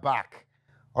bring her back.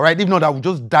 All right? If not, I will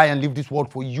just die and leave this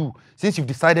world for you, since you've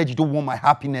decided you don't want my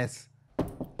happiness.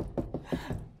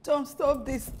 Tom, stop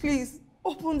this, please.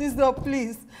 Open this door,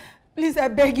 please. Please, I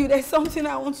beg you. There's something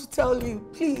I want to tell you.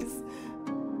 Please.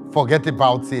 Forget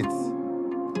about it.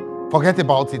 Forget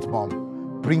about it,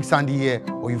 Mom. Bring Sandy here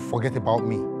or you forget about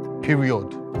me.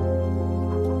 Period.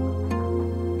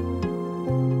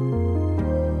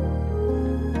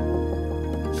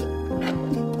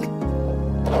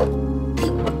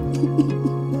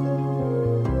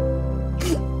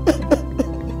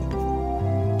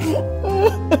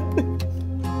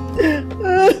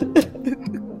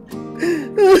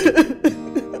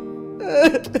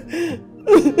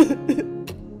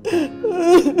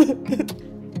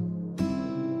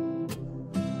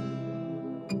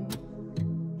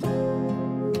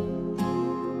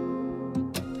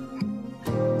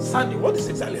 Sandy, what is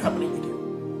exactly happening with you?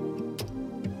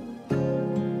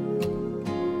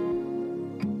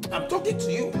 I'm talking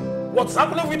to you. What's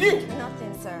happening with you?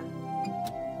 Nothing, sir.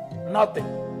 Nothing.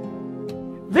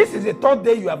 This is the third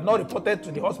day you have not reported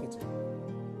to the hospital.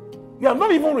 You have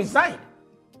not even resigned.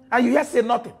 And you just say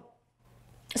nothing.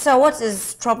 Sir, what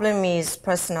is troubling me is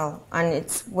personal and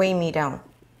it's weighing me down.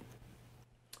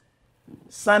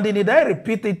 Sandy, did I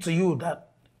repeat it to you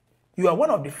that you are one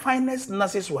of the finest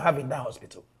nurses we have in that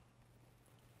hospital?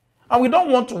 And we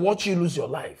don't want to watch you lose your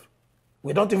life.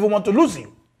 We don't even want to lose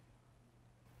you.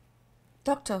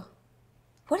 Doctor,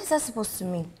 what is that supposed to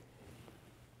mean?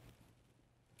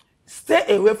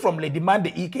 Stay away from Lady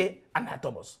Mandy Ike and her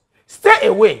Thomas. Stay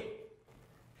away.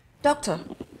 Doctor,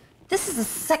 this is the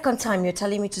second time you're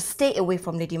telling me to stay away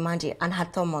from Lady Mandy and her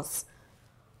Thomas.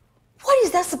 What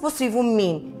is that supposed to even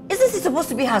mean? Isn't he supposed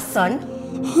to be her son?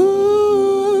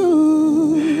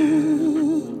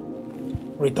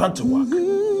 Return to work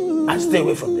and stay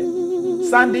away from them.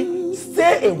 Sandy,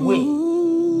 stay away.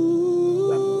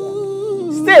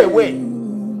 Stay away.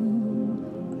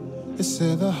 They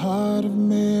say the heart of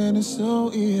man is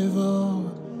so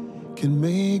evil, can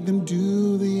make them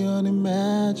do the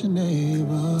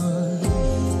unimaginable.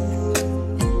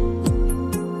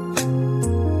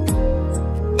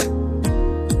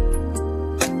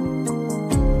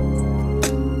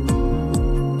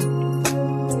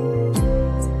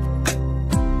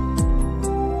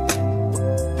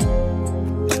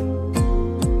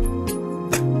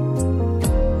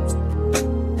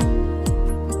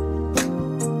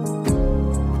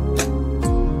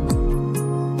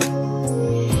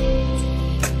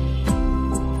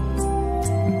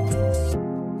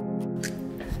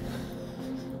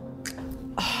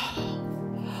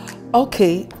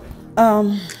 Okay,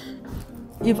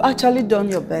 you've actually done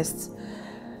your best.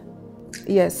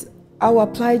 Yes, I'll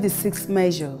apply the 6th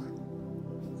measure.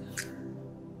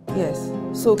 Yes,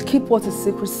 so keep what is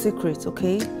secret,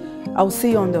 okay? I'll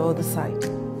see you on the other side.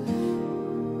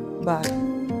 Bye.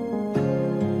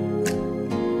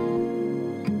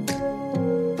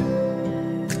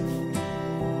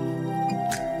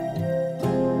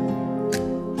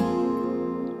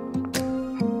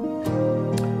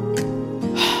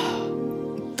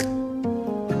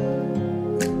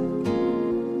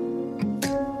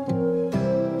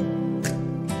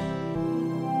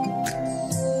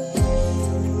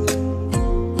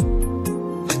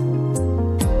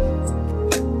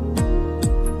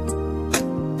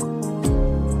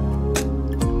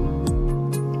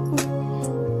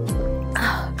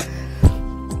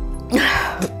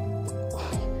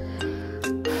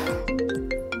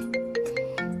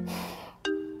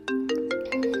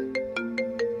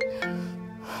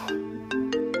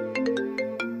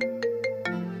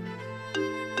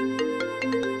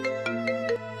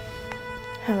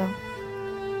 Hello.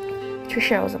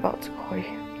 Trisha, I was about to call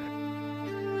you.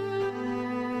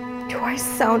 Do I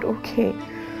sound okay?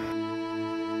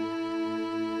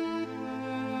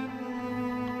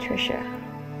 Trisha,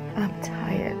 I'm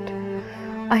tired.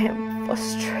 I am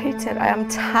frustrated. I am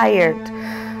tired.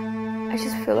 I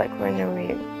just feel like running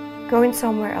away. Going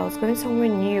somewhere else, going somewhere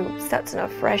new, starting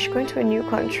afresh, going to a new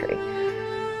country.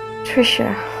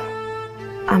 Trisha,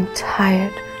 I'm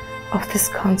tired of these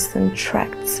constant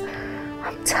threats.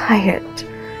 I'm tired.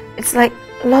 It's like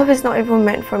love is not even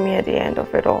meant for me at the end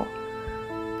of it all.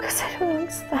 Because I don't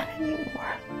understand anymore.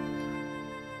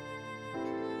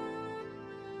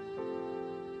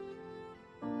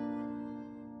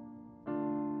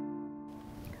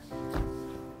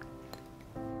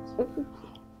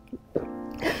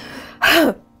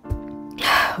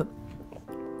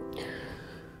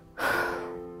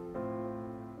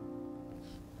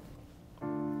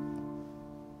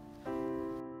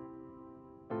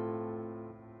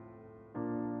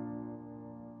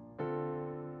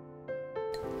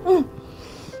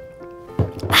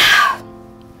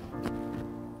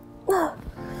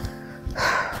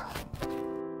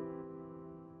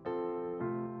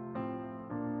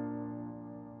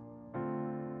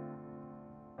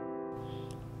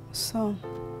 Son.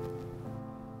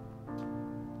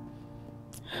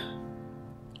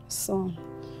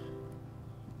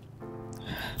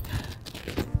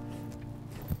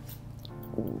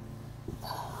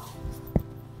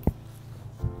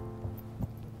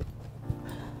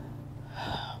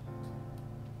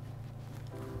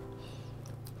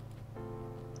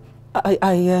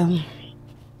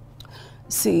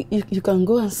 See, you can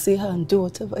go and see her and do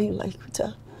whatever you like with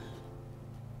her.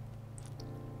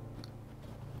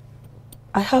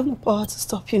 I have no power to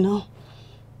stop you now.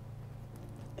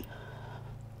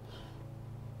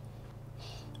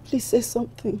 Please say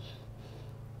something.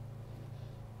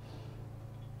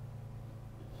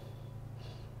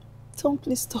 Tom,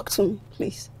 please talk to me,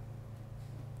 please.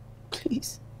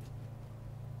 Please.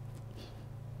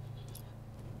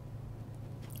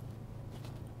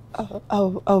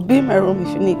 I'll be in my room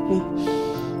if you need me.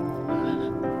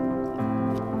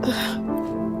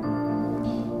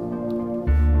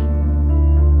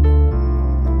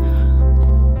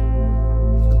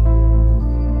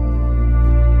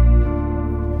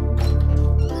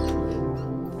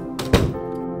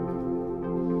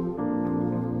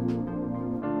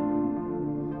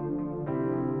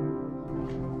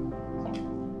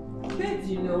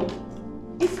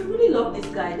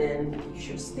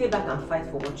 Stay back and fight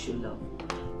for what you love.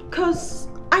 Because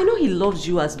I know he loves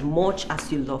you as much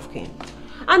as you love him.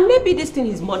 And maybe this thing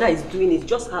his mother is doing is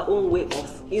just her own way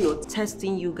of,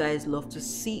 testing you guys' love to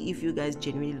see if you guys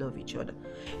genuinely love each other.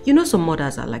 You know some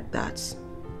mothers are like that.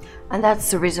 And that's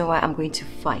the reason why I'm going to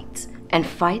fight and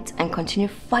continue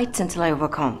fighting until I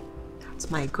overcome.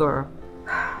 That's my girl.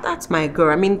 That's my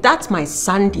girl. I mean, that's my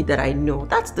Sandy that I know.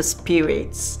 That's the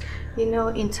spirits.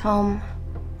 In Tom,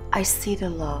 I see the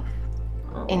love.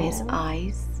 In his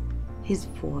eyes, his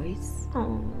voice,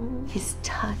 his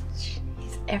touch,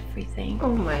 his everything.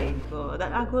 Oh my God,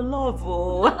 I go love,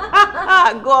 oh.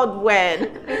 God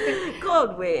when.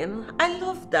 I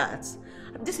love that.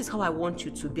 This is how I want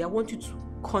you to be. I want you to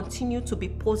continue to be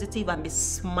positive and be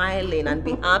smiling and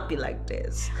be happy like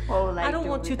this. I don't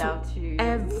want you to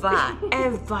ever,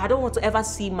 I don't want to ever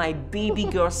see my baby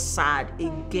girl sad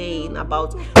again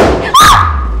about...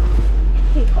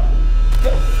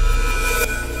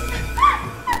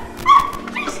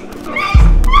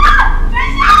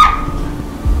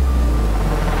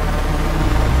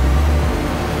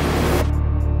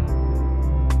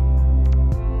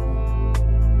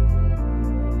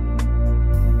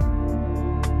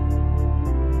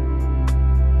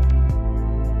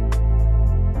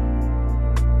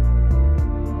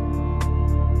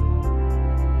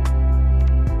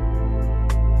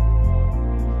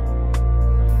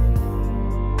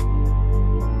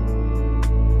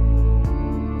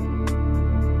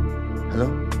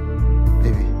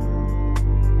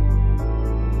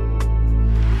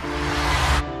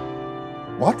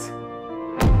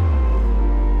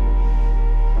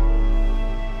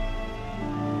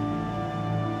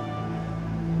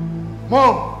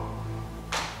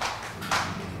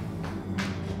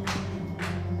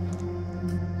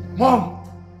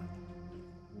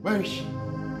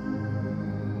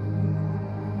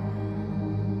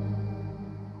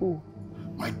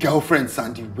 Girlfriend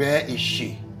Sandy, where is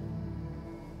she?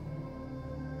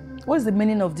 What is the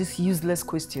meaning of this useless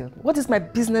question? What is my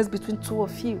business between two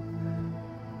of you?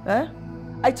 Eh?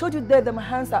 I told you that my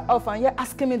hands are off and you're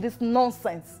asking me this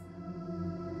nonsense.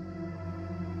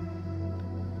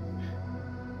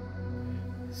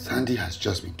 Sandy has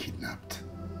just been kidnapped.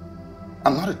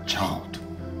 I'm not a child,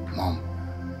 Mom.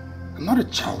 I'm not a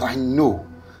child. I know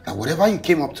that whatever you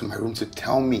came up to my room to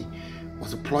tell me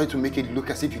was a ploy to make it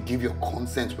look as if you give your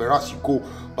consent, whereas you go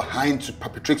behind to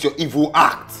perpetrate your evil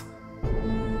act.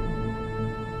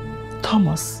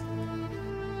 Thomas,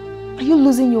 are you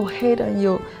losing your head and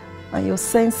your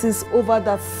senses over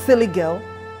that silly girl?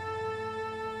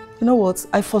 You know what?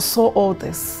 I foresaw all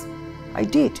this. I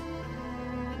did.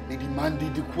 Lady Mandy,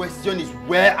 the question is,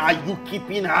 where are you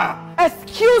keeping her?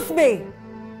 Excuse me!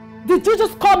 Did you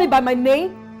just call me by my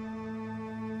name?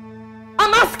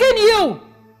 I'm asking you!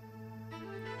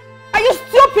 Are you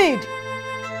stupid?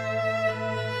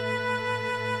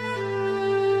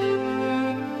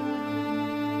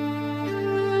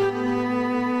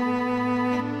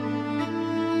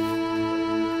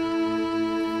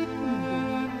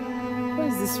 Where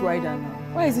is this rider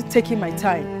now? Why is it taking my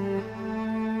time?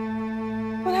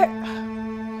 But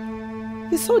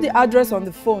you saw the address on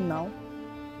the phone now.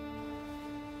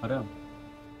 Madam.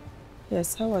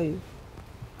 Yes, how are you?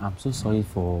 I'm so sorry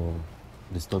for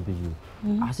disturbing you.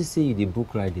 As you say, you the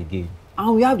book ride again.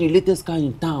 And we have the latest car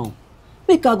in town.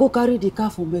 Make I go carry the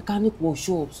car from mechanic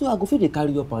workshop. So I go feel they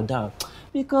carry up and down.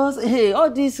 Because hey,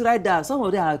 all these riders, some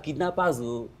of them are kidnappers.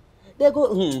 Oh. They go,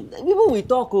 people will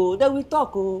talk, oh, they will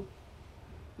talk. Oh.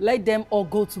 Let them all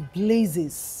go to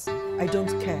blazes. I don't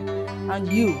care.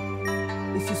 And you,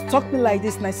 if you stalk me like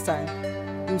this next time,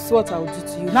 you'll see what I'll do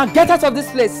to you. Now get out of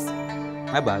this place.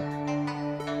 My bad.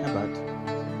 My bad.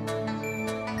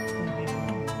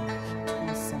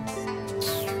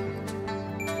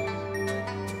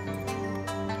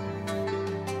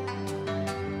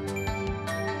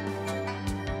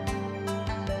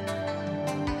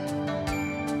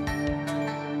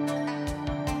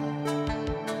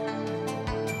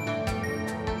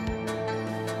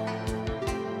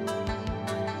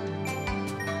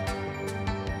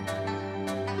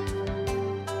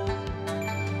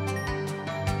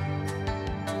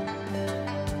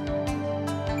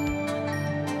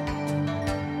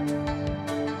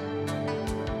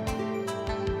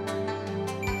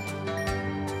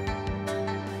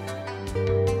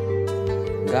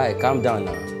 Guy, calm down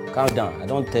now. Calm down. I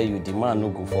don't tell you, the man no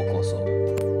go focus up.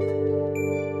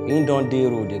 He don't dey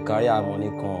road, the carry our money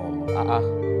come.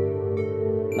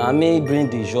 Now me bring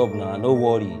the job now, no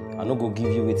worry. I no go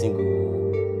give you waiting go.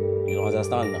 You don't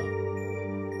understand now?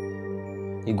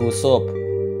 He go sup.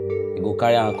 He go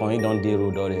carry and come, he don't dey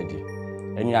road already.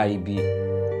 Anyhow he be.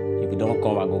 If you don't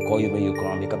come, I go call you when you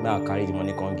come. Make up, I'll carry the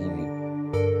money, come give you.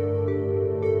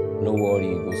 No worry,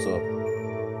 he go sup.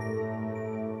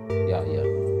 Yeah.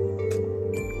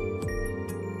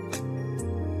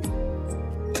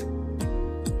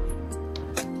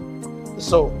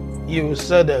 So, you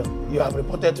said you have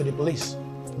reported to the police?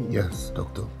 Yes,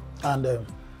 doctor. And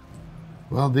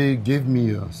well, they gave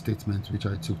me a statement which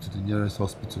I took to the nearest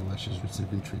hospital where she's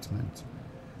receiving treatment.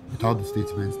 Without the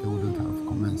statements, they wouldn't have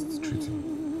commenced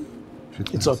treatment.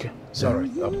 It's okay.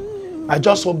 Sorry. I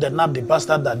just hope they nabbed the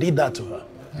bastard that did that to her.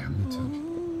 Yeah, me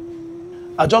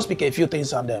too. I'll just pick a few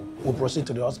things and we'll proceed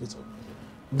to the hospital.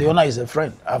 The owner is a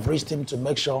friend. I've reached him to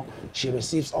make sure she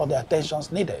receives all the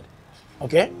attentions needed.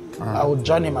 Okay? Right. I will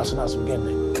join him as soon as we get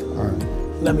there. All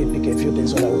right. Let me pick a few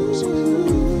things so that we'll proceed.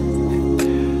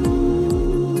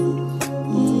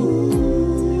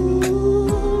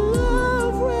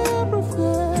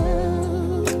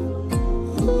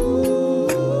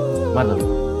 Madam,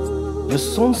 your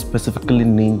son specifically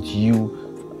named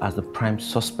you as the prime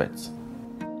suspect.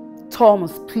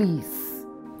 Thomas, please.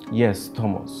 Yes,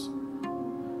 Thomas.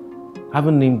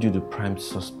 Having named you the prime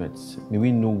suspect, may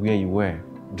we know where you were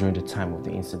during the time of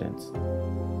the incident?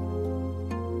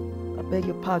 I beg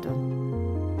your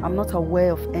pardon. I'm not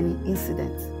aware of any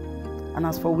incident. And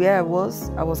as for where I was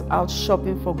out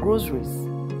shopping for groceries.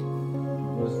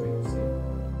 Groceries?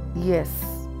 Yes,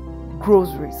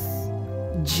 groceries.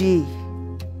 Groceries.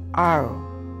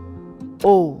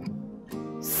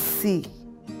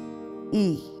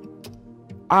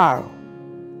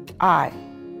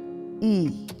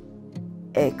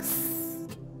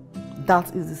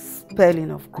 That is the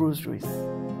spelling of groceries.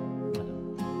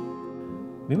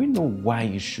 May we know why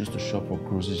you choose to shop for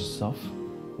groceries yourself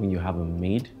when you have a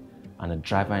maid and a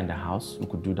driver in the house who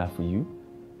could do that for you?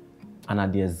 And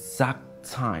at the exact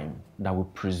time that we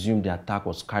presume the attack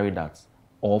was carried out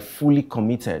or fully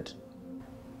committed?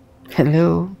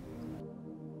 Hello?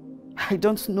 I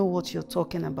don't know what you're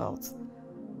talking about.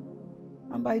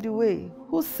 And by the way,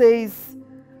 who says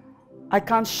I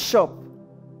can't shop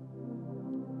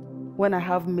when I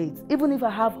have maids, even if I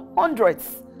have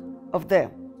hundreds of them?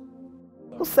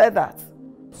 Who said that?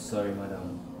 Sorry,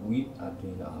 madam. We are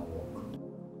doing our work.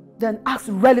 Then ask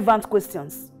relevant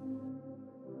questions.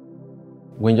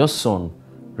 When your son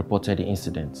reported the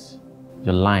incident,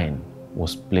 your line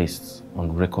was placed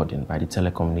on recording by the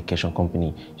telecommunication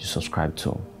company you subscribe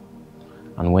to.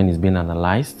 And when it's being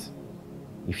analyzed,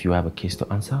 if you have a case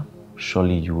to answer,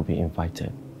 surely you will be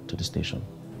invited to the station.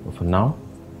 But for now,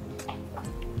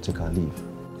 we'll take our leave.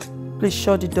 Please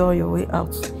shut the door your way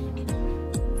out.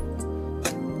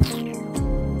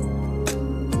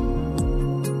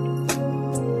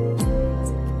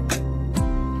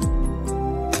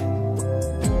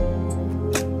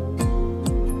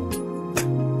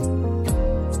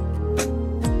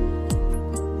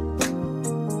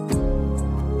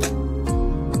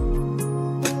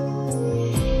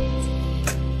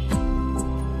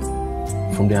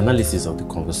 From the analysis of the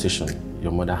conversation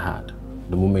your mother had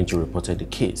the moment you reported the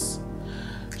case,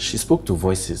 she spoke to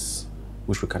voices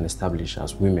which we can establish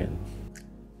as women.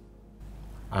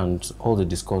 And all the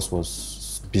discourse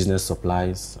was business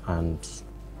supplies, and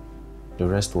the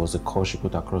rest was a call she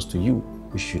put across to you,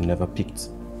 which you never picked.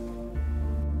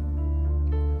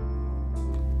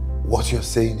 What you're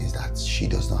saying is that she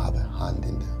does not have a hand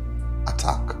in the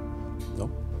attack?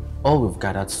 No. All we've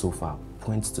gathered so far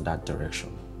points to that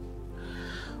direction.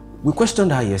 We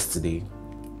questioned her yesterday,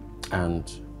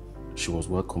 and she was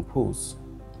well composed.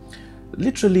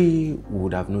 Literally, we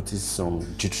would have noticed some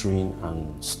jittering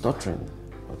and stuttering,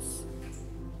 but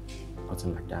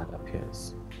nothing like that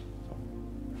appears.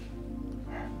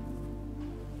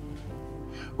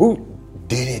 Who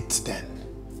did it then?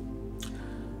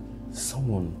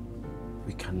 Someone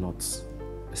we cannot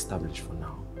establish for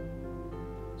now.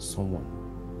 Someone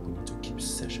we need to keep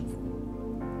searching for.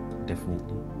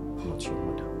 Definitely not your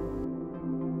mother.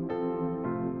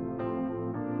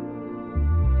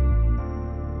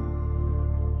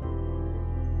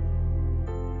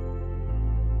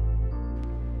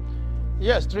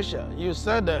 Yes, Tricia, you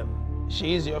said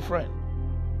she is your friend.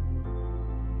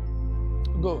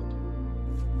 Good.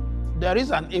 There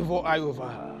is an evil eye over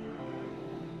her.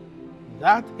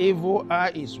 That evil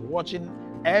eye is watching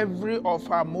every of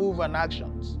her move and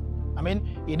actions. I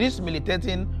mean, it is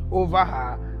militating over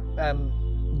her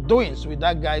doings with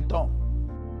that guy Tom.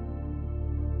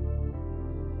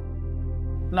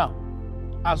 Now,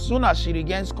 as soon as she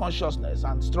regains consciousness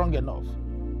and strong enough,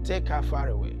 take her far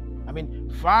away. I mean,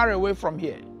 far away from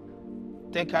here.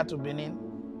 Take her to Benin,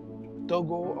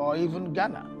 Togo, or even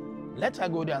Ghana. Let her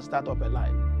go there and start up a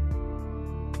life.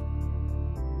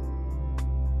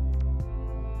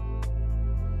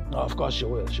 No, of course she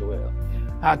will, she will.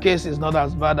 Her case is not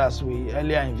as bad as we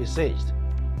earlier envisaged.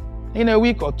 In a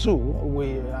week or two,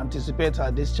 we anticipate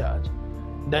her discharge.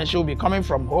 Then she'll be coming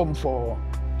from home for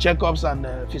checkups and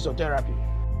physiotherapy.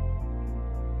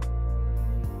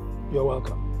 You're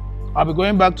welcome. I'll be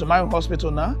going back to my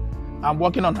hospital now. I'm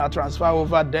working on her transfer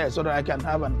over there so that I can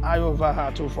have an eye over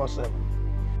her 24/7.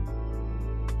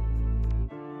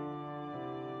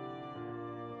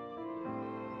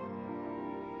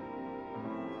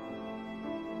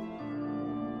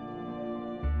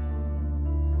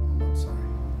 I'm sorry.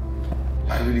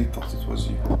 I really thought it was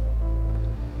you.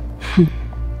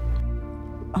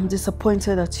 I'm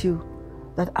disappointed at you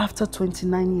that after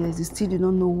 29 years, you still do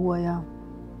not know who I am.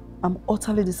 I'm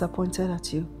utterly disappointed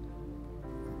at you.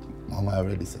 Mama, I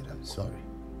already said I'm sorry.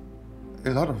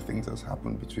 A lot of things has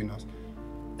happened between us,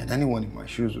 and anyone in my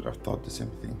shoes would have thought the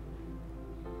same thing.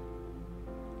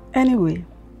 Anyway,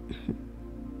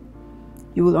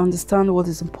 you will understand what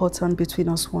is important between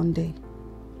us one day.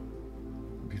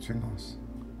 Between us?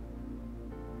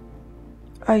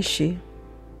 Aishi.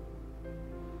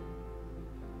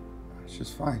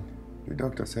 She's fine. The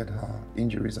doctor said her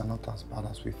injuries are not as bad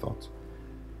as we thought.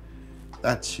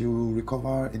 That she will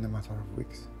recover in a matter of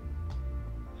weeks.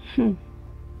 That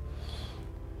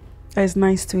is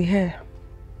nice to hear.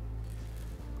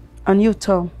 And you,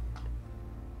 Tom,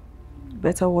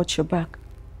 better watch your back,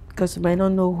 because you might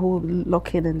not know who will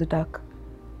lock in the dark.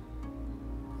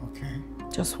 Okay.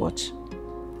 Just watch.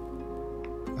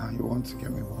 Now you want to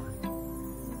get me worried.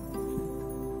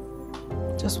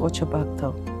 Just watch your back,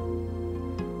 Tom.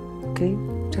 Okay?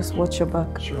 Just watch your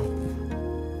back. Sure.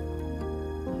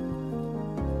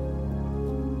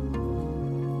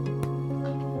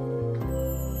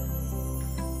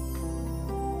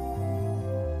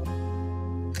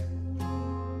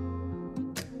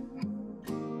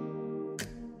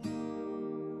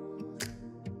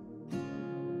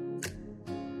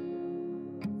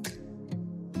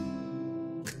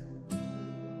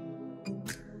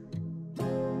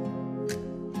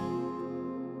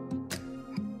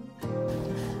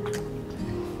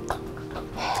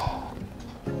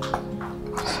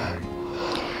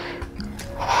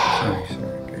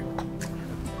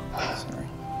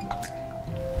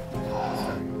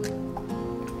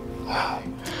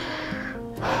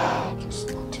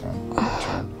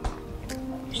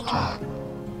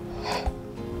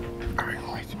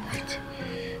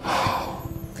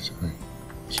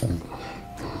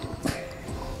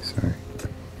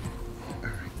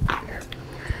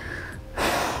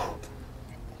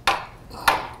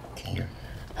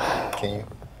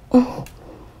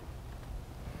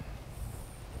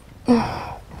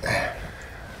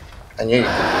 I knew you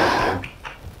could.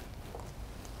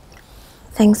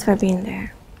 Thanks for being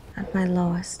there at my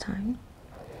lowest time.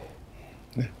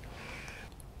 Yeah.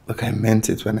 Look, I meant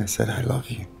it when I said I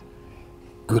love you.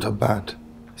 Good or bad,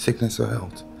 sickness or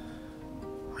health.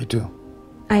 I do.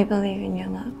 I believe in your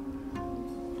love.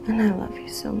 And I love you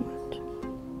so much.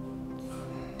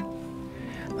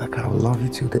 Like, I'll love you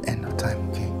till the end of time,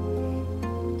 okay?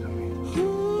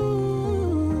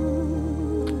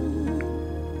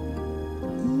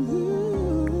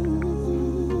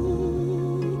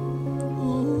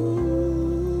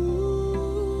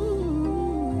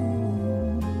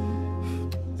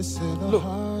 Look,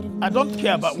 I don't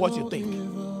care about what you think.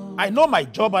 I know my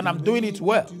job and I'm doing it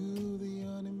well.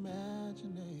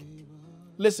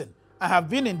 Listen, I have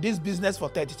been in this business for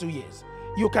 32 years.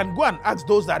 You can go and ask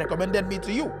those that recommended me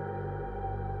to you.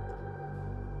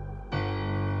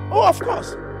 Oh, of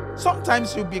course.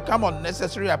 Sometimes you become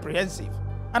unnecessarily apprehensive,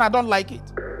 and I don't like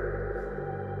it.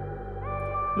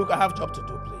 Look, I have a job to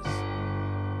do,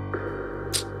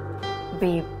 please.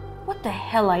 Babe, what the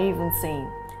hell are you even saying?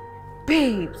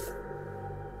 Babes,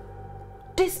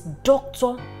 this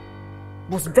doctor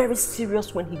was very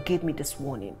serious when he gave me this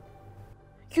warning.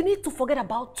 You need to forget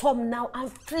about Tom now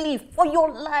and flee for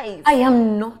your life. I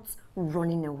am not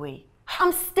running away.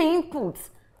 I'm staying put.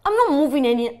 I'm not moving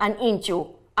an inch.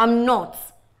 I'm not.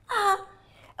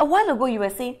 A while ago you were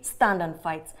saying stand and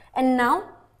fight. And now,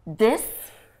 this?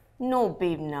 No,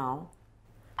 babe, now.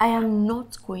 I am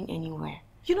not going anywhere.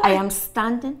 You know, I am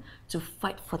standing to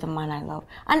fight for the man I love.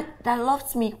 And that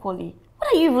loves me equally.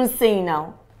 What are you even saying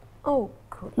now? Oh,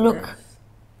 goodness. Look,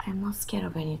 I am not scared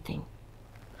of anything.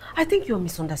 I think you're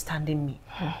misunderstanding me.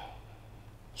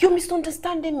 You're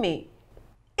misunderstanding me.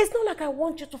 It's not like I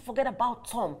want you to forget about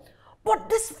Tom, but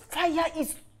this fire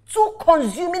is too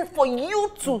consuming for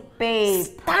you to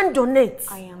stand on it.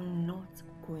 I am not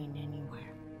going anywhere.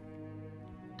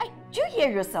 Do you hear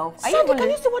yourself? Sandy, can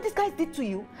you see what these guys did to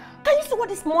you? Can you see what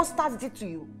these monsters did to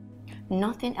you?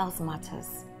 Nothing else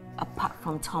matters apart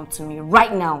from Tom to me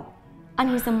right now. And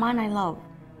he's the man I love.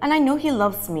 And I know he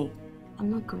loves me. I'm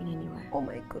not going anywhere. Oh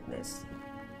my goodness.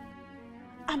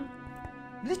 I'm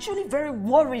literally very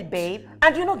worried, babe.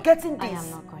 And you're not getting this. I am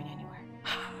not going anywhere.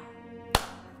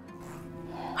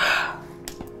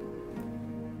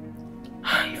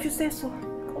 If you say so,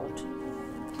 God.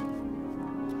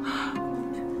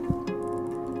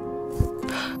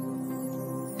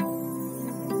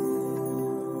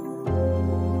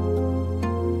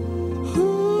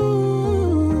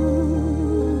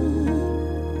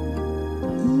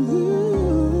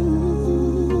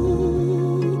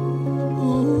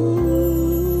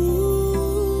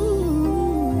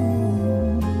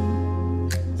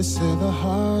 They say the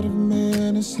heart of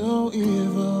man is so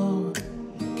evil,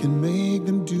 can make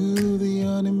them do the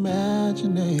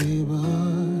unimaginable.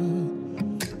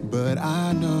 But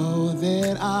I know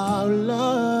that our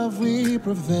love will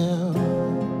prevail.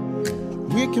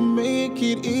 We can make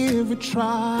it if we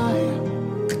try.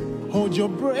 Hold your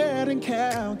breath and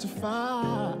count to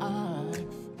 5.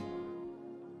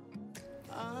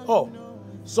 Oh,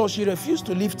 so she refused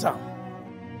to leave town.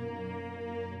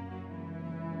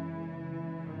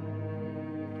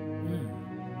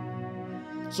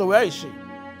 So where is she?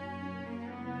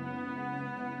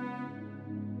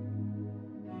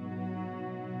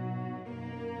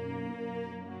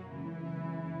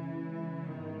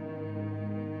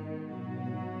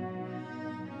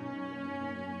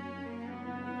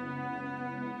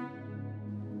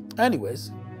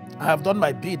 Anyways, I have done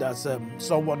my bid as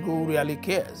someone who really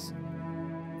cares.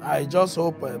 I just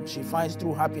hope she finds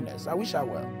true happiness. I wish her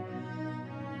well.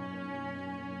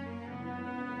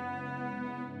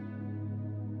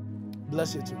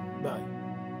 Bless you too. Bye.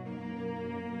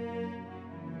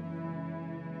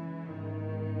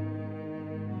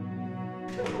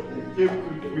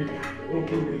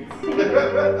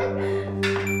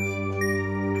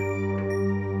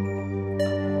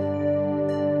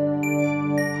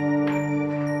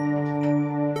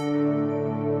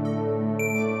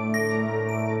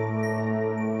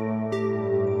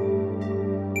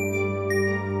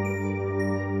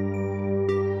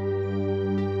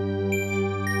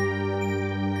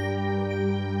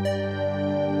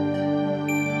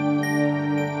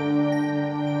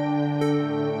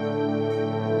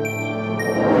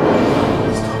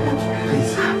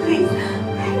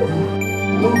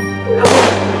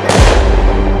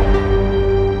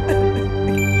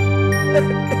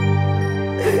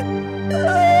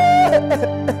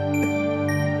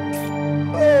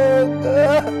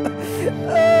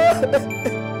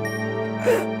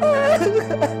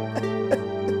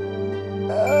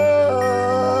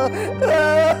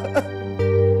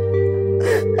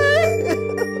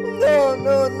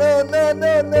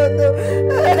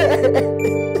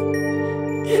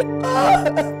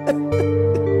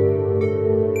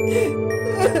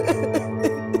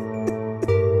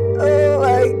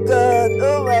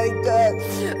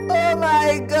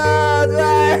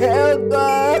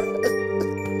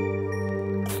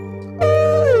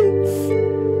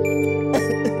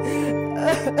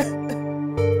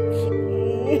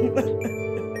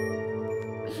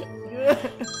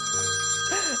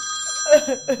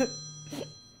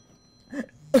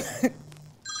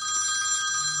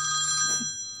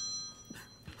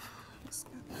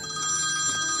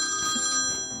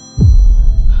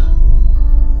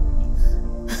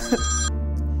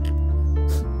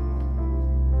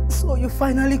 So you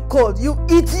finally called, you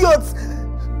idiots!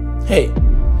 Hey,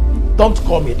 don't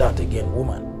call me that again,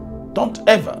 woman. Don't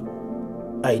ever.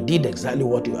 I did exactly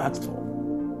what you asked for.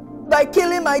 By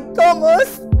killing my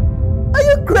Thomas? Are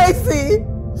you crazy?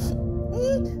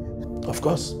 Of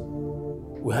course.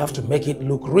 We have to make it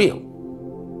look real.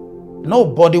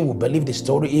 Nobody will believe the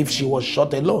story if she was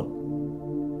shot alone.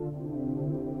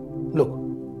 Look,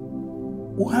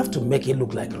 we have to make it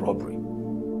look like robbery.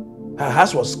 Her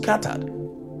house was scattered.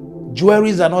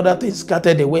 Jewelries and other things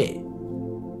scattered away.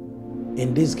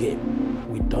 In this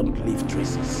game, we don't leave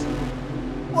traces.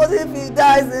 What if he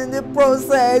dies in the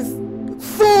process?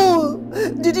 Fool!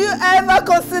 Did you ever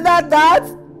consider that?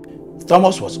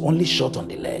 Thomas was only shot on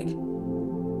the leg.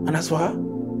 And as for her,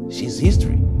 she's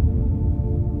history.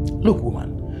 Look,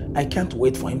 woman, I can't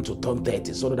wait for him to turn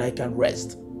 30 so that I can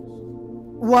rest.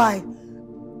 Why?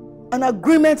 An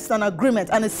agreement is an agreement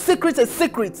and a secret is a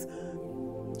secret.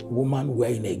 Woman,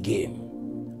 we're in a game,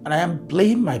 and I am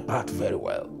playing my part very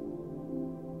well.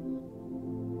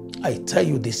 I tell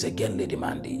you this again, Lady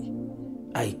Mandy.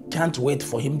 I can't wait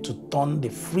for him to turn the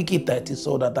freaky 30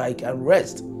 so that I can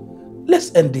rest.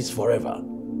 Let's end this forever.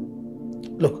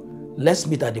 Look, let's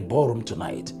meet at the ballroom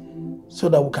tonight so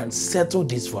that we can settle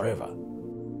this forever.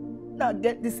 Now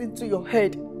get this into your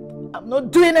head. I'm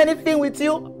not doing anything with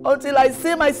you until I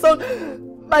see my son,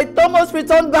 my Thomas,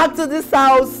 return back to this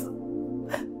house.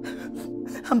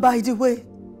 And by the way,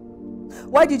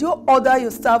 why did you order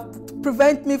your staff to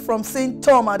prevent me from seeing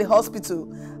Tom at the hospital?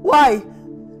 Why?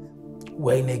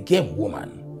 We're in a game, woman,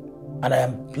 and I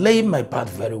am playing my part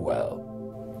very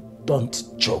well. Don't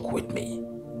joke with me.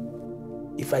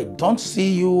 If I don't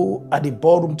see you at the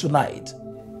ballroom tonight,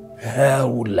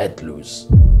 hell will let loose.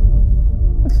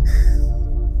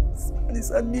 This man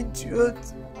is an idiot.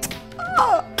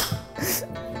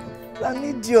 An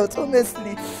idiot,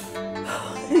 honestly.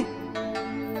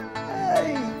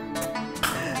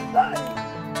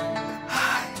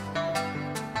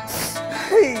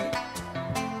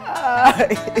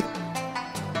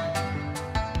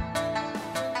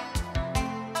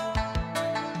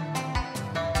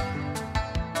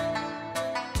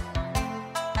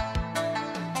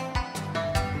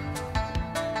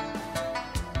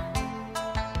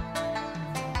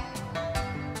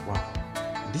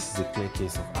 This is a clear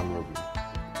case of armed robbery.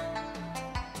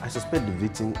 I suspect the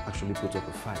victim actually put up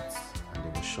a fight and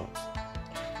they were shot.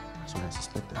 That's what I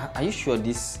suspected. Are you sure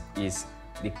this is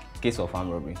the case of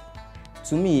armed robbery?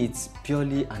 To me, it's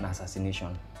purely an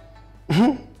assassination.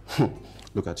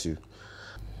 Look at you.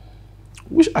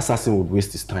 Which assassin would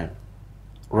waste his time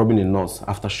robbing a nurse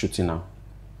after shooting her?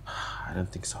 I don't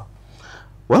think so.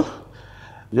 Well,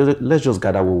 let's just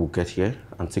gather what we'll get here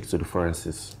and take to the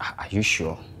forensics. Are you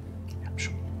sure? I'm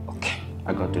sure. Okay,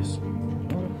 I got this.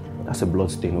 That's a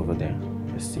blood stain over there.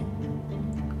 Let's see.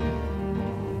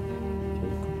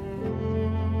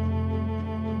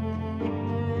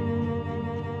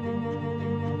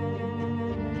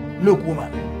 Look,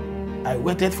 woman, I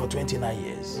waited for 29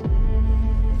 years.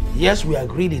 Yes, we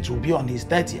agreed it will be on his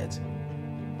 30th,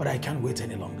 but I can't wait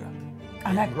any longer.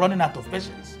 And I'm running out of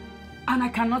patience. And I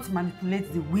cannot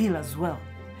manipulate the will as well.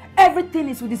 Everything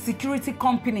is with the security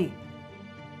company.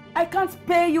 I can't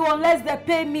pay you unless they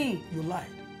pay me. You lied.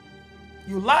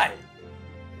 You lied.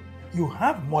 You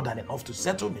have more than enough to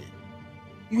settle me.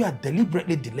 You are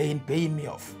deliberately delaying paying me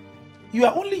off. You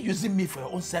are only using me for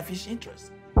your own selfish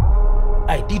interest.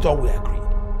 I did all we agreed.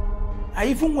 I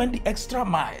even went the extra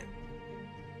mile.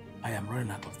 I am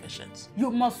running out of patience.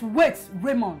 You must wait,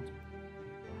 Raymond.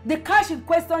 The cash in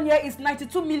question here is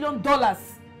 $92 million.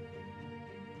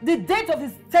 The date of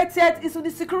his 30th is with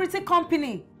the security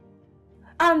company.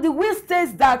 And the will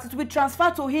states that it will be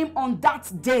transferred to him on that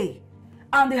day.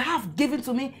 And they have given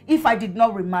to me if I did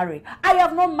not remarry. I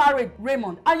have not married,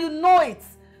 Raymond, and you know it.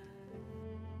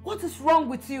 What is wrong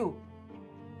with you?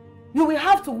 You will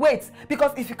have to wait,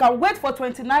 because if you can wait for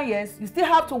 29 years, you still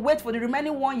have to wait for the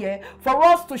remaining 1 year for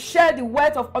us to share the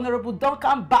wealth of Honorable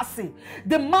Duncan Bassey,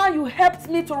 the man you helped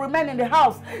me to remain in the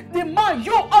house, the man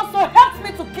you also helped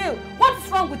me to kill. What is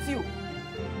wrong with you?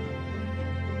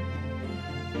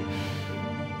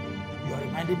 You are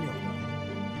reminding me of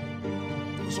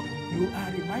that. So, you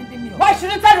are reminding me of Why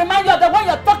shouldn't I remind you of that when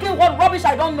you're talking what rubbish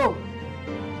I don't know?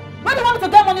 Where do you want me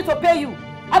to get money to pay you?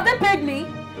 Have they paid me?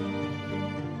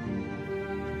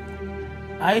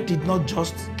 I did not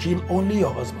just kill only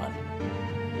your husband.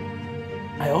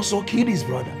 I also killed his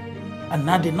brother and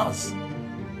now the nurse.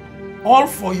 All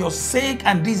for your sake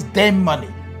and this damn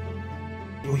money.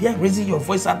 You hear raising your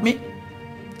voice at me?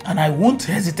 And I won't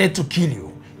hesitate to kill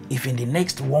you if in the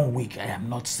next 1 week I am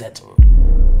not settled.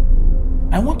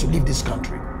 I want to leave this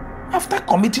country after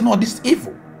committing all this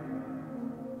evil.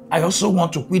 I also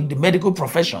want to quit the medical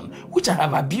profession, which I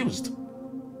have abused.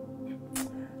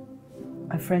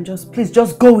 My friend, please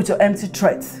just go with your empty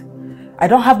threats. I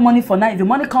don't have money for now. If the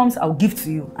money comes, I'll give to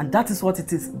you. And that is what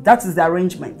it is. That is the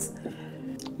arrangement.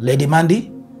 Lady Mandy,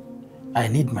 I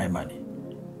need my money.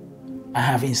 I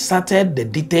have inserted the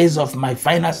details of my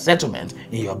final settlement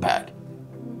in your bag.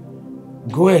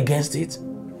 Go against it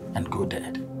and go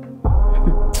dead.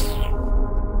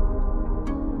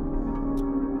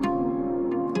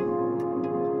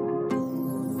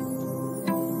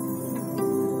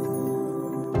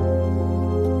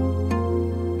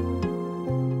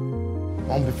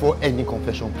 Before any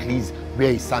confession, please, where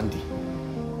is Sandy?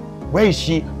 Where is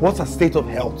she? What's her state of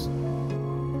health?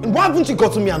 And why haven't you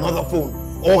gotten me another phone?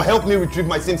 Or help me retrieve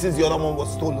my SIM since the other one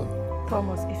was stolen?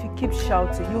 Thomas, if you keep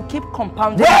shouting, you keep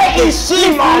compounding. Where is she,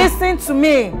 Please Mom? listen to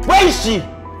me. Where is she?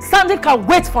 Sandy can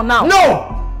wait for now.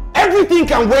 No! Everything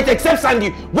can wait except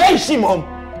Sandy. Where is she, Mom?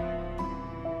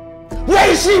 Where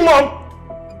is she, Mom?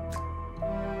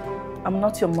 I'm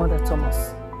not your mother,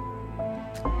 Thomas.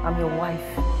 I'm your wife.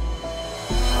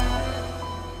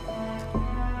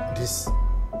 This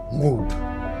mood,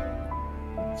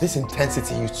 this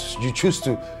intensity, you choose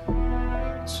to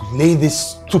lay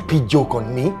this stupid joke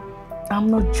on me? I'm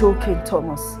not joking,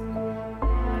 Thomas.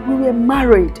 We were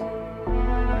married.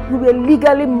 We were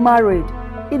legally married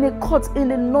in a court in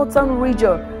the northern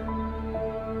region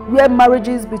where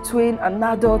marriages between an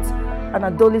adult and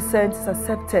adolescent is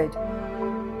accepted.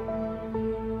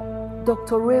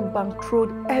 Dr. Ray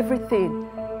bankrolled everything,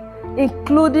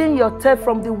 including your teeth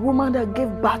from the woman that gave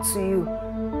birth to you.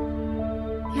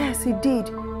 Yes, he did.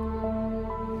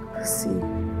 See.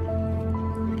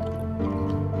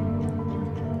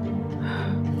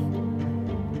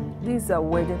 This is a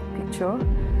wedding picture.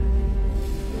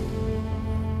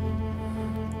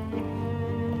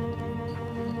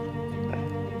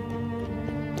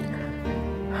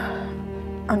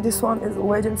 And this one is a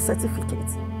wedding certificate.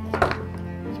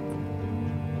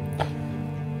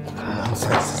 What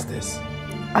nonsense is this?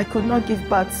 I could not give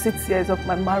birth 6 years of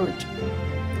my marriage.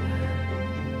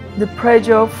 The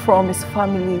pressure from his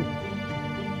family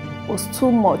was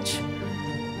too much.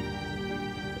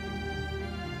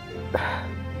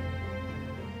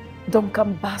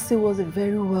 Duncan Bassey was a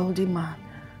very wealthy man.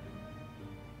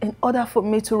 In order for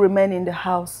me to remain in the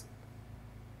house,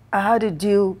 I had a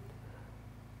deal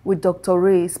with Dr.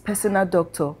 Ray, his personal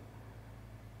doctor.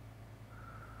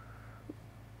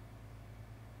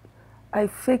 I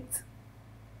faked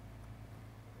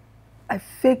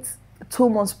 2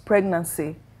 months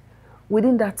pregnancy.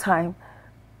 Within that time,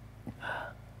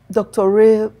 Dr.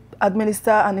 Ray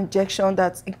administered an injection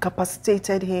that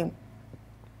incapacitated him.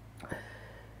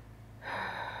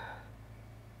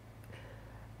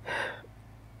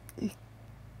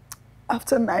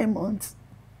 After 9 months,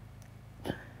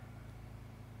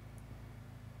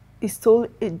 he stole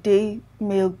a day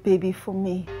male baby for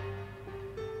me.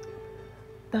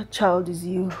 That child is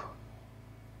you.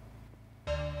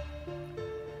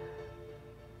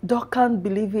 Duncan,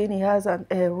 believing he has an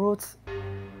heir, wrote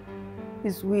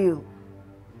his will,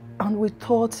 and we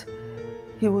thought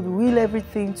he would will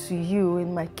everything to you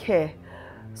in my care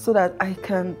so that I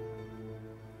can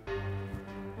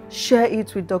share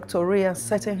it with Dr. Ray and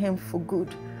settle him for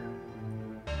good.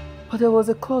 But there was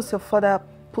a clause your father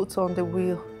put on the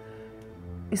will.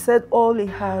 He said all he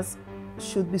has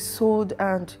should be sold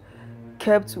and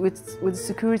kept with the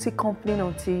security company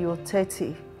until you're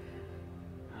 30.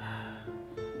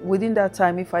 Within that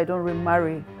time, if I don't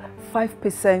remarry,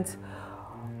 5%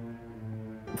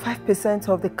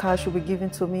 of the cash will be given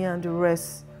to me and the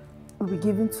rest will be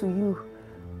given to you.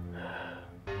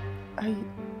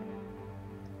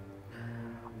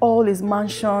 All his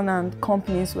mansion and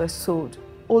companies were sold.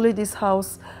 Only this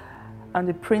house and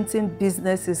the printing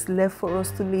business is left for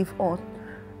us to live on.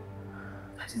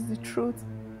 That is the truth.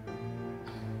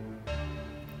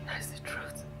 That is the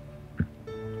truth.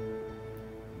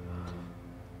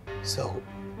 So,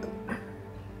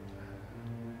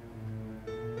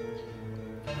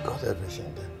 you got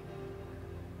everything then?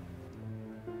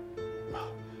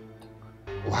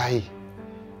 Why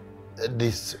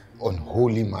this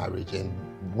unholy marriage, and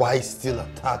why still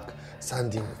attack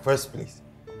Sandy in the first place?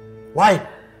 Why?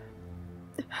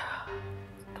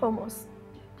 Thomas,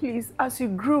 please, as you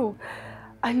grew,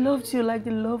 I loved you like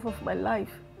the love of my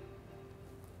life.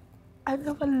 I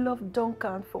never loved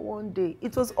Duncan for one day.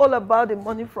 It was all about the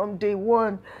money from day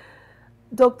one.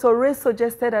 Dr. Ray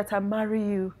suggested that I marry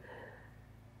you.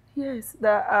 Yes,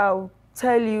 that I'll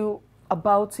tell you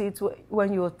about it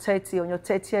when you're 30, on your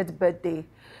 30th birthday.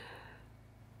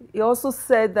 He also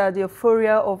said that the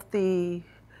euphoria of the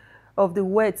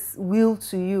wet's will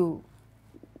to you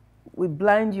will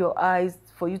blind your eyes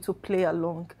for you to play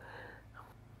along.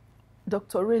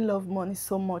 Dr. Ray loved money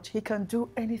so much. He can do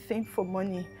anything for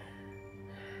money.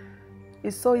 He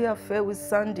saw your affair with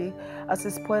Sandy as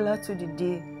a spoiler to the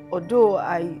day. Although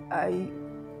I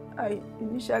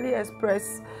initially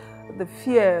expressed the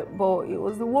fear, but it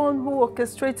was the one who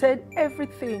orchestrated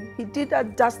everything. He did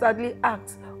that dastardly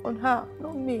act on her,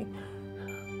 not me.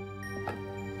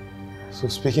 So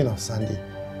speaking of Sandy,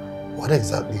 what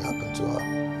exactly happened to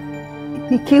her?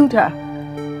 He killed her.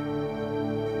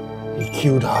 He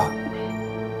killed her?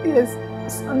 Yes,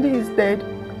 Sandy is dead.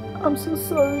 I'm so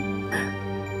sorry.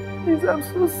 Please, I'm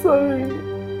so sorry.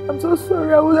 I'm so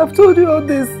sorry. I would have told you all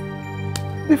this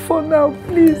before now.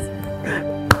 Please.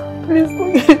 Please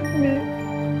forgive me.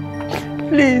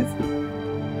 Please.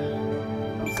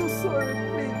 I'm so sorry,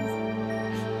 please.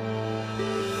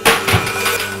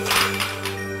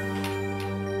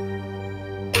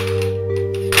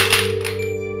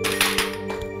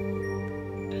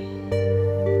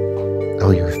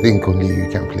 Or you think only you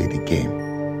can play the game?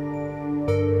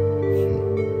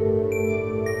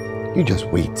 You just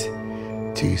wait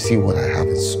till you see what I have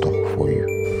in stock for you.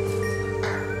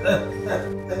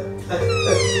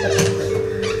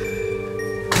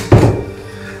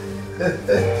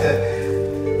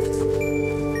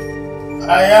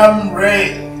 I am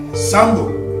Ray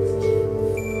Sambu.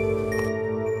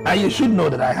 And you should know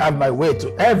that I have my way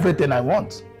to everything I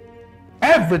want.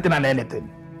 Everything and anything.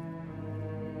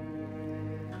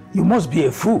 You must be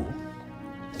a fool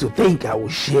to think I will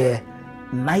share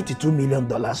 $92 million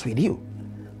with you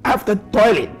after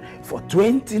toiling for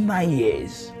 29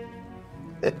 years.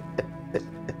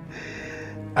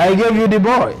 I gave you the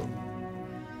boy.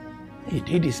 He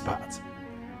did his part,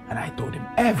 and I told him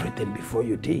everything before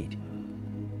you did.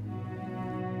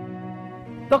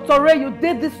 Dr. Ray, you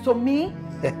did this to me?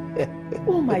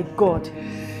 Oh my God,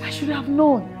 I should have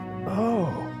known.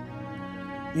 Oh,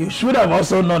 you should have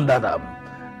also known that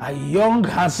a young,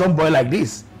 handsome boy like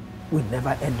this will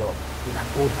never end up in an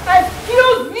old house.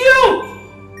 Excuse you!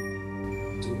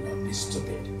 Do not be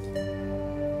stupid.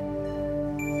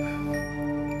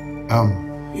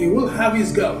 He will have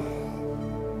his girl,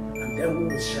 and then we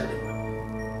will shut him up,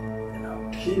 and I'll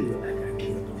kill you like I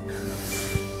killed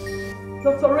him.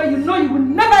 Dr. Ray, you know you will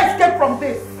never escape from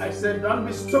this. I said don't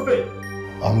be stupid.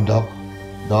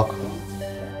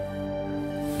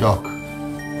 Doc,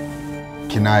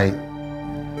 can I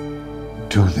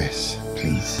do this,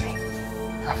 please?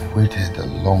 I've waited a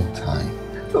long time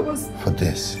for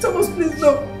this. Thomas, please,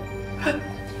 no.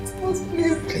 Thomas,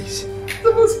 please. Please.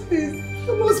 Thomas, please.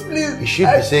 Thomas, please. You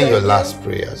should be saying your last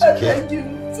prayers, okay? I beg you.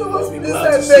 Thomas, please,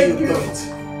 I to see beg you you. do it.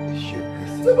 You should be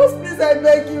saying. Thomas, please, I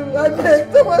beg you. I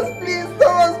beg. Thomas, please.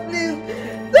 Thomas, please.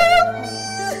 Thomas,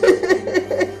 please.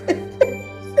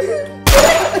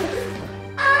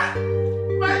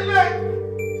 My leg!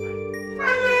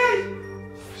 My leg!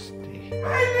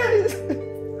 My leg!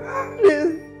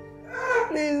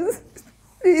 Please.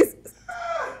 Please.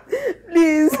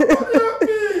 Please.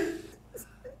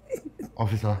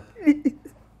 Officer,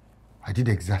 I did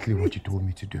exactly what you told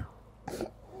me to do.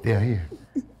 They are here.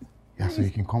 Yeah, so you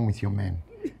can come with your men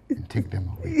and take them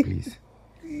away, please.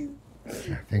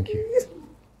 Yeah, thank you.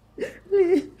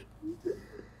 Please.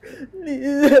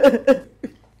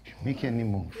 Make any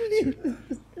move. Please.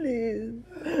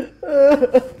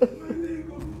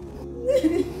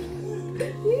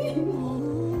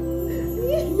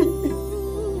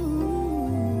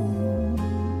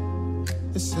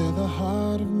 They say the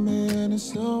heart of man is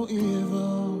so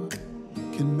evil,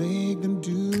 can make them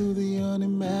do the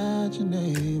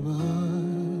unimaginable.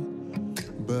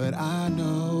 But I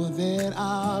know that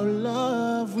our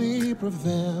love will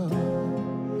prevail.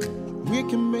 We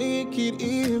can make it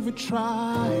if we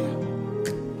try.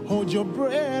 Hold your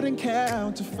breath and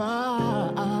count to 5.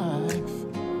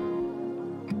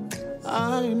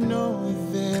 I know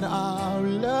that our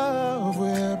love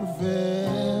will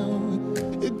prevail.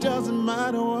 It doesn't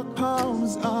matter what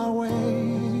comes our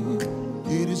way.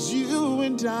 It is you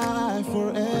and I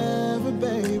forever,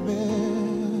 baby.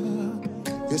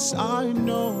 Yes, I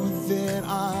know that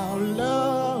our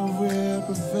love will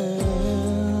prevail.